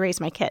trust you to raise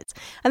my kids.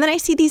 And then I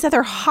see these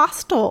other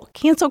hostile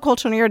cancel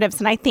culture narratives,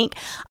 and I think,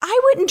 I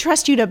wouldn't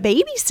trust you to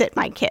babysit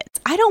my kids.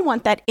 I don't want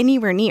that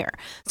anywhere near.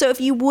 So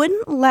if you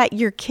wouldn't let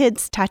your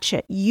kids touch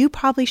it, you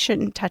probably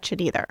shouldn't touch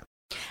it either.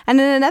 And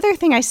then another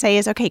thing I say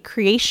is, okay,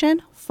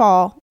 creation,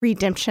 fall,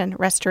 redemption,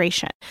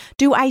 restoration.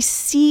 Do I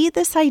see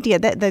this idea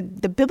that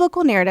the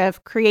biblical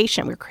narrative,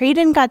 creation, we're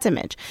created in God's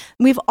image.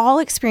 We've all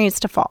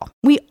experienced a fall.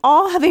 We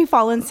all have a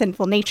fallen,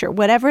 sinful nature,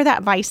 whatever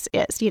that vice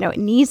is. It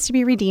needs to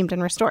be redeemed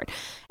and restored.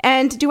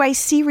 And do I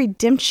see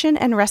redemption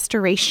and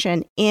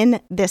restoration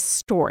in this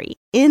story,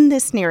 in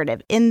this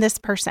narrative, in this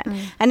person?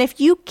 And if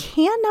you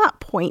cannot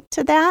point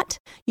to that,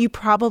 you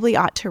probably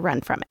ought to run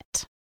from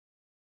it.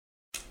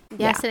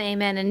 Yes, and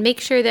amen. And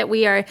make sure that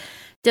we are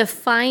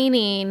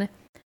defining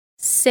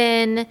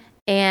sin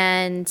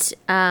and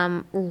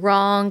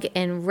wrong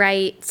and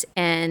right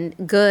and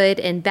good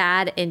and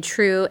bad and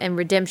true and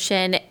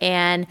redemption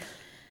and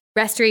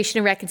restoration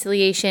and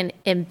reconciliation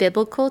in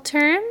biblical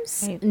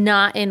terms, right,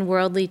 not in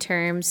worldly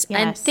terms. Yes.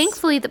 And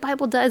thankfully, the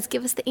Bible does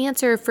give us the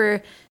answer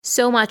for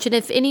so much. And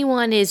if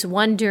anyone is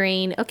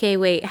wondering, okay,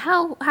 wait,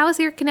 how is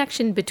there a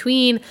connection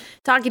between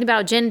talking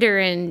about gender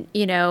and,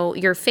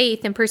 your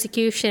faith and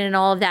persecution and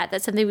all of that?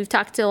 That's something we've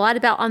talked a lot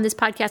about on this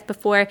podcast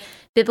before.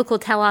 Biblical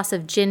telos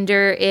of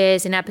gender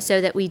is an episode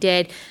that we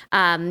did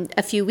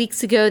a few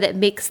weeks ago that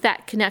makes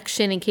that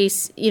connection in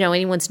case,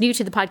 anyone's new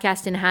to the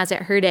podcast and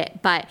hasn't heard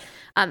it. But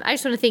I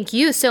just want to thank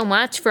you so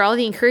much for all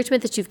the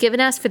encouragement that you've given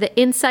us, for the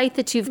insight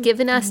that you've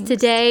given us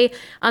today.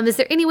 Is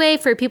there any way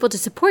for people to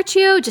support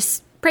you?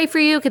 Just pray for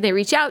you? Can they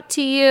reach out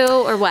to you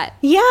or what?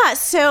 Yeah,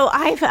 so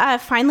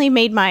I've finally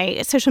made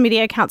my social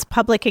media accounts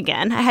public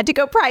again. I had to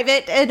go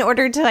private in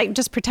order to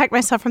just protect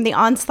myself from the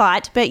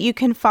onslaught, but you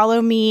can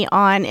follow me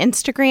on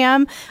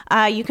Instagram.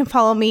 You can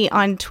follow me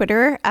on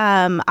Twitter.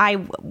 I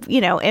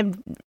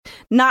am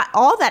not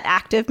all that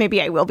active.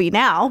 Maybe I will be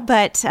now,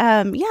 but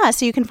so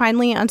you can find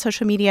me on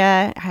social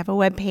media. I have a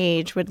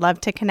webpage. Would love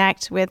to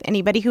connect with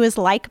anybody who is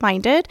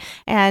like-minded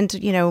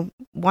and,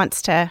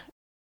 wants to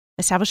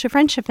establish a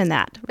friendship in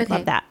that. Would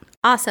love that.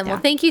 Awesome. Yeah.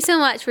 Well, thank you so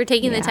much for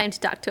taking the time to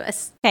talk to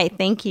us. Okay.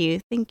 Thank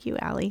you. Thank you,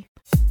 Allie.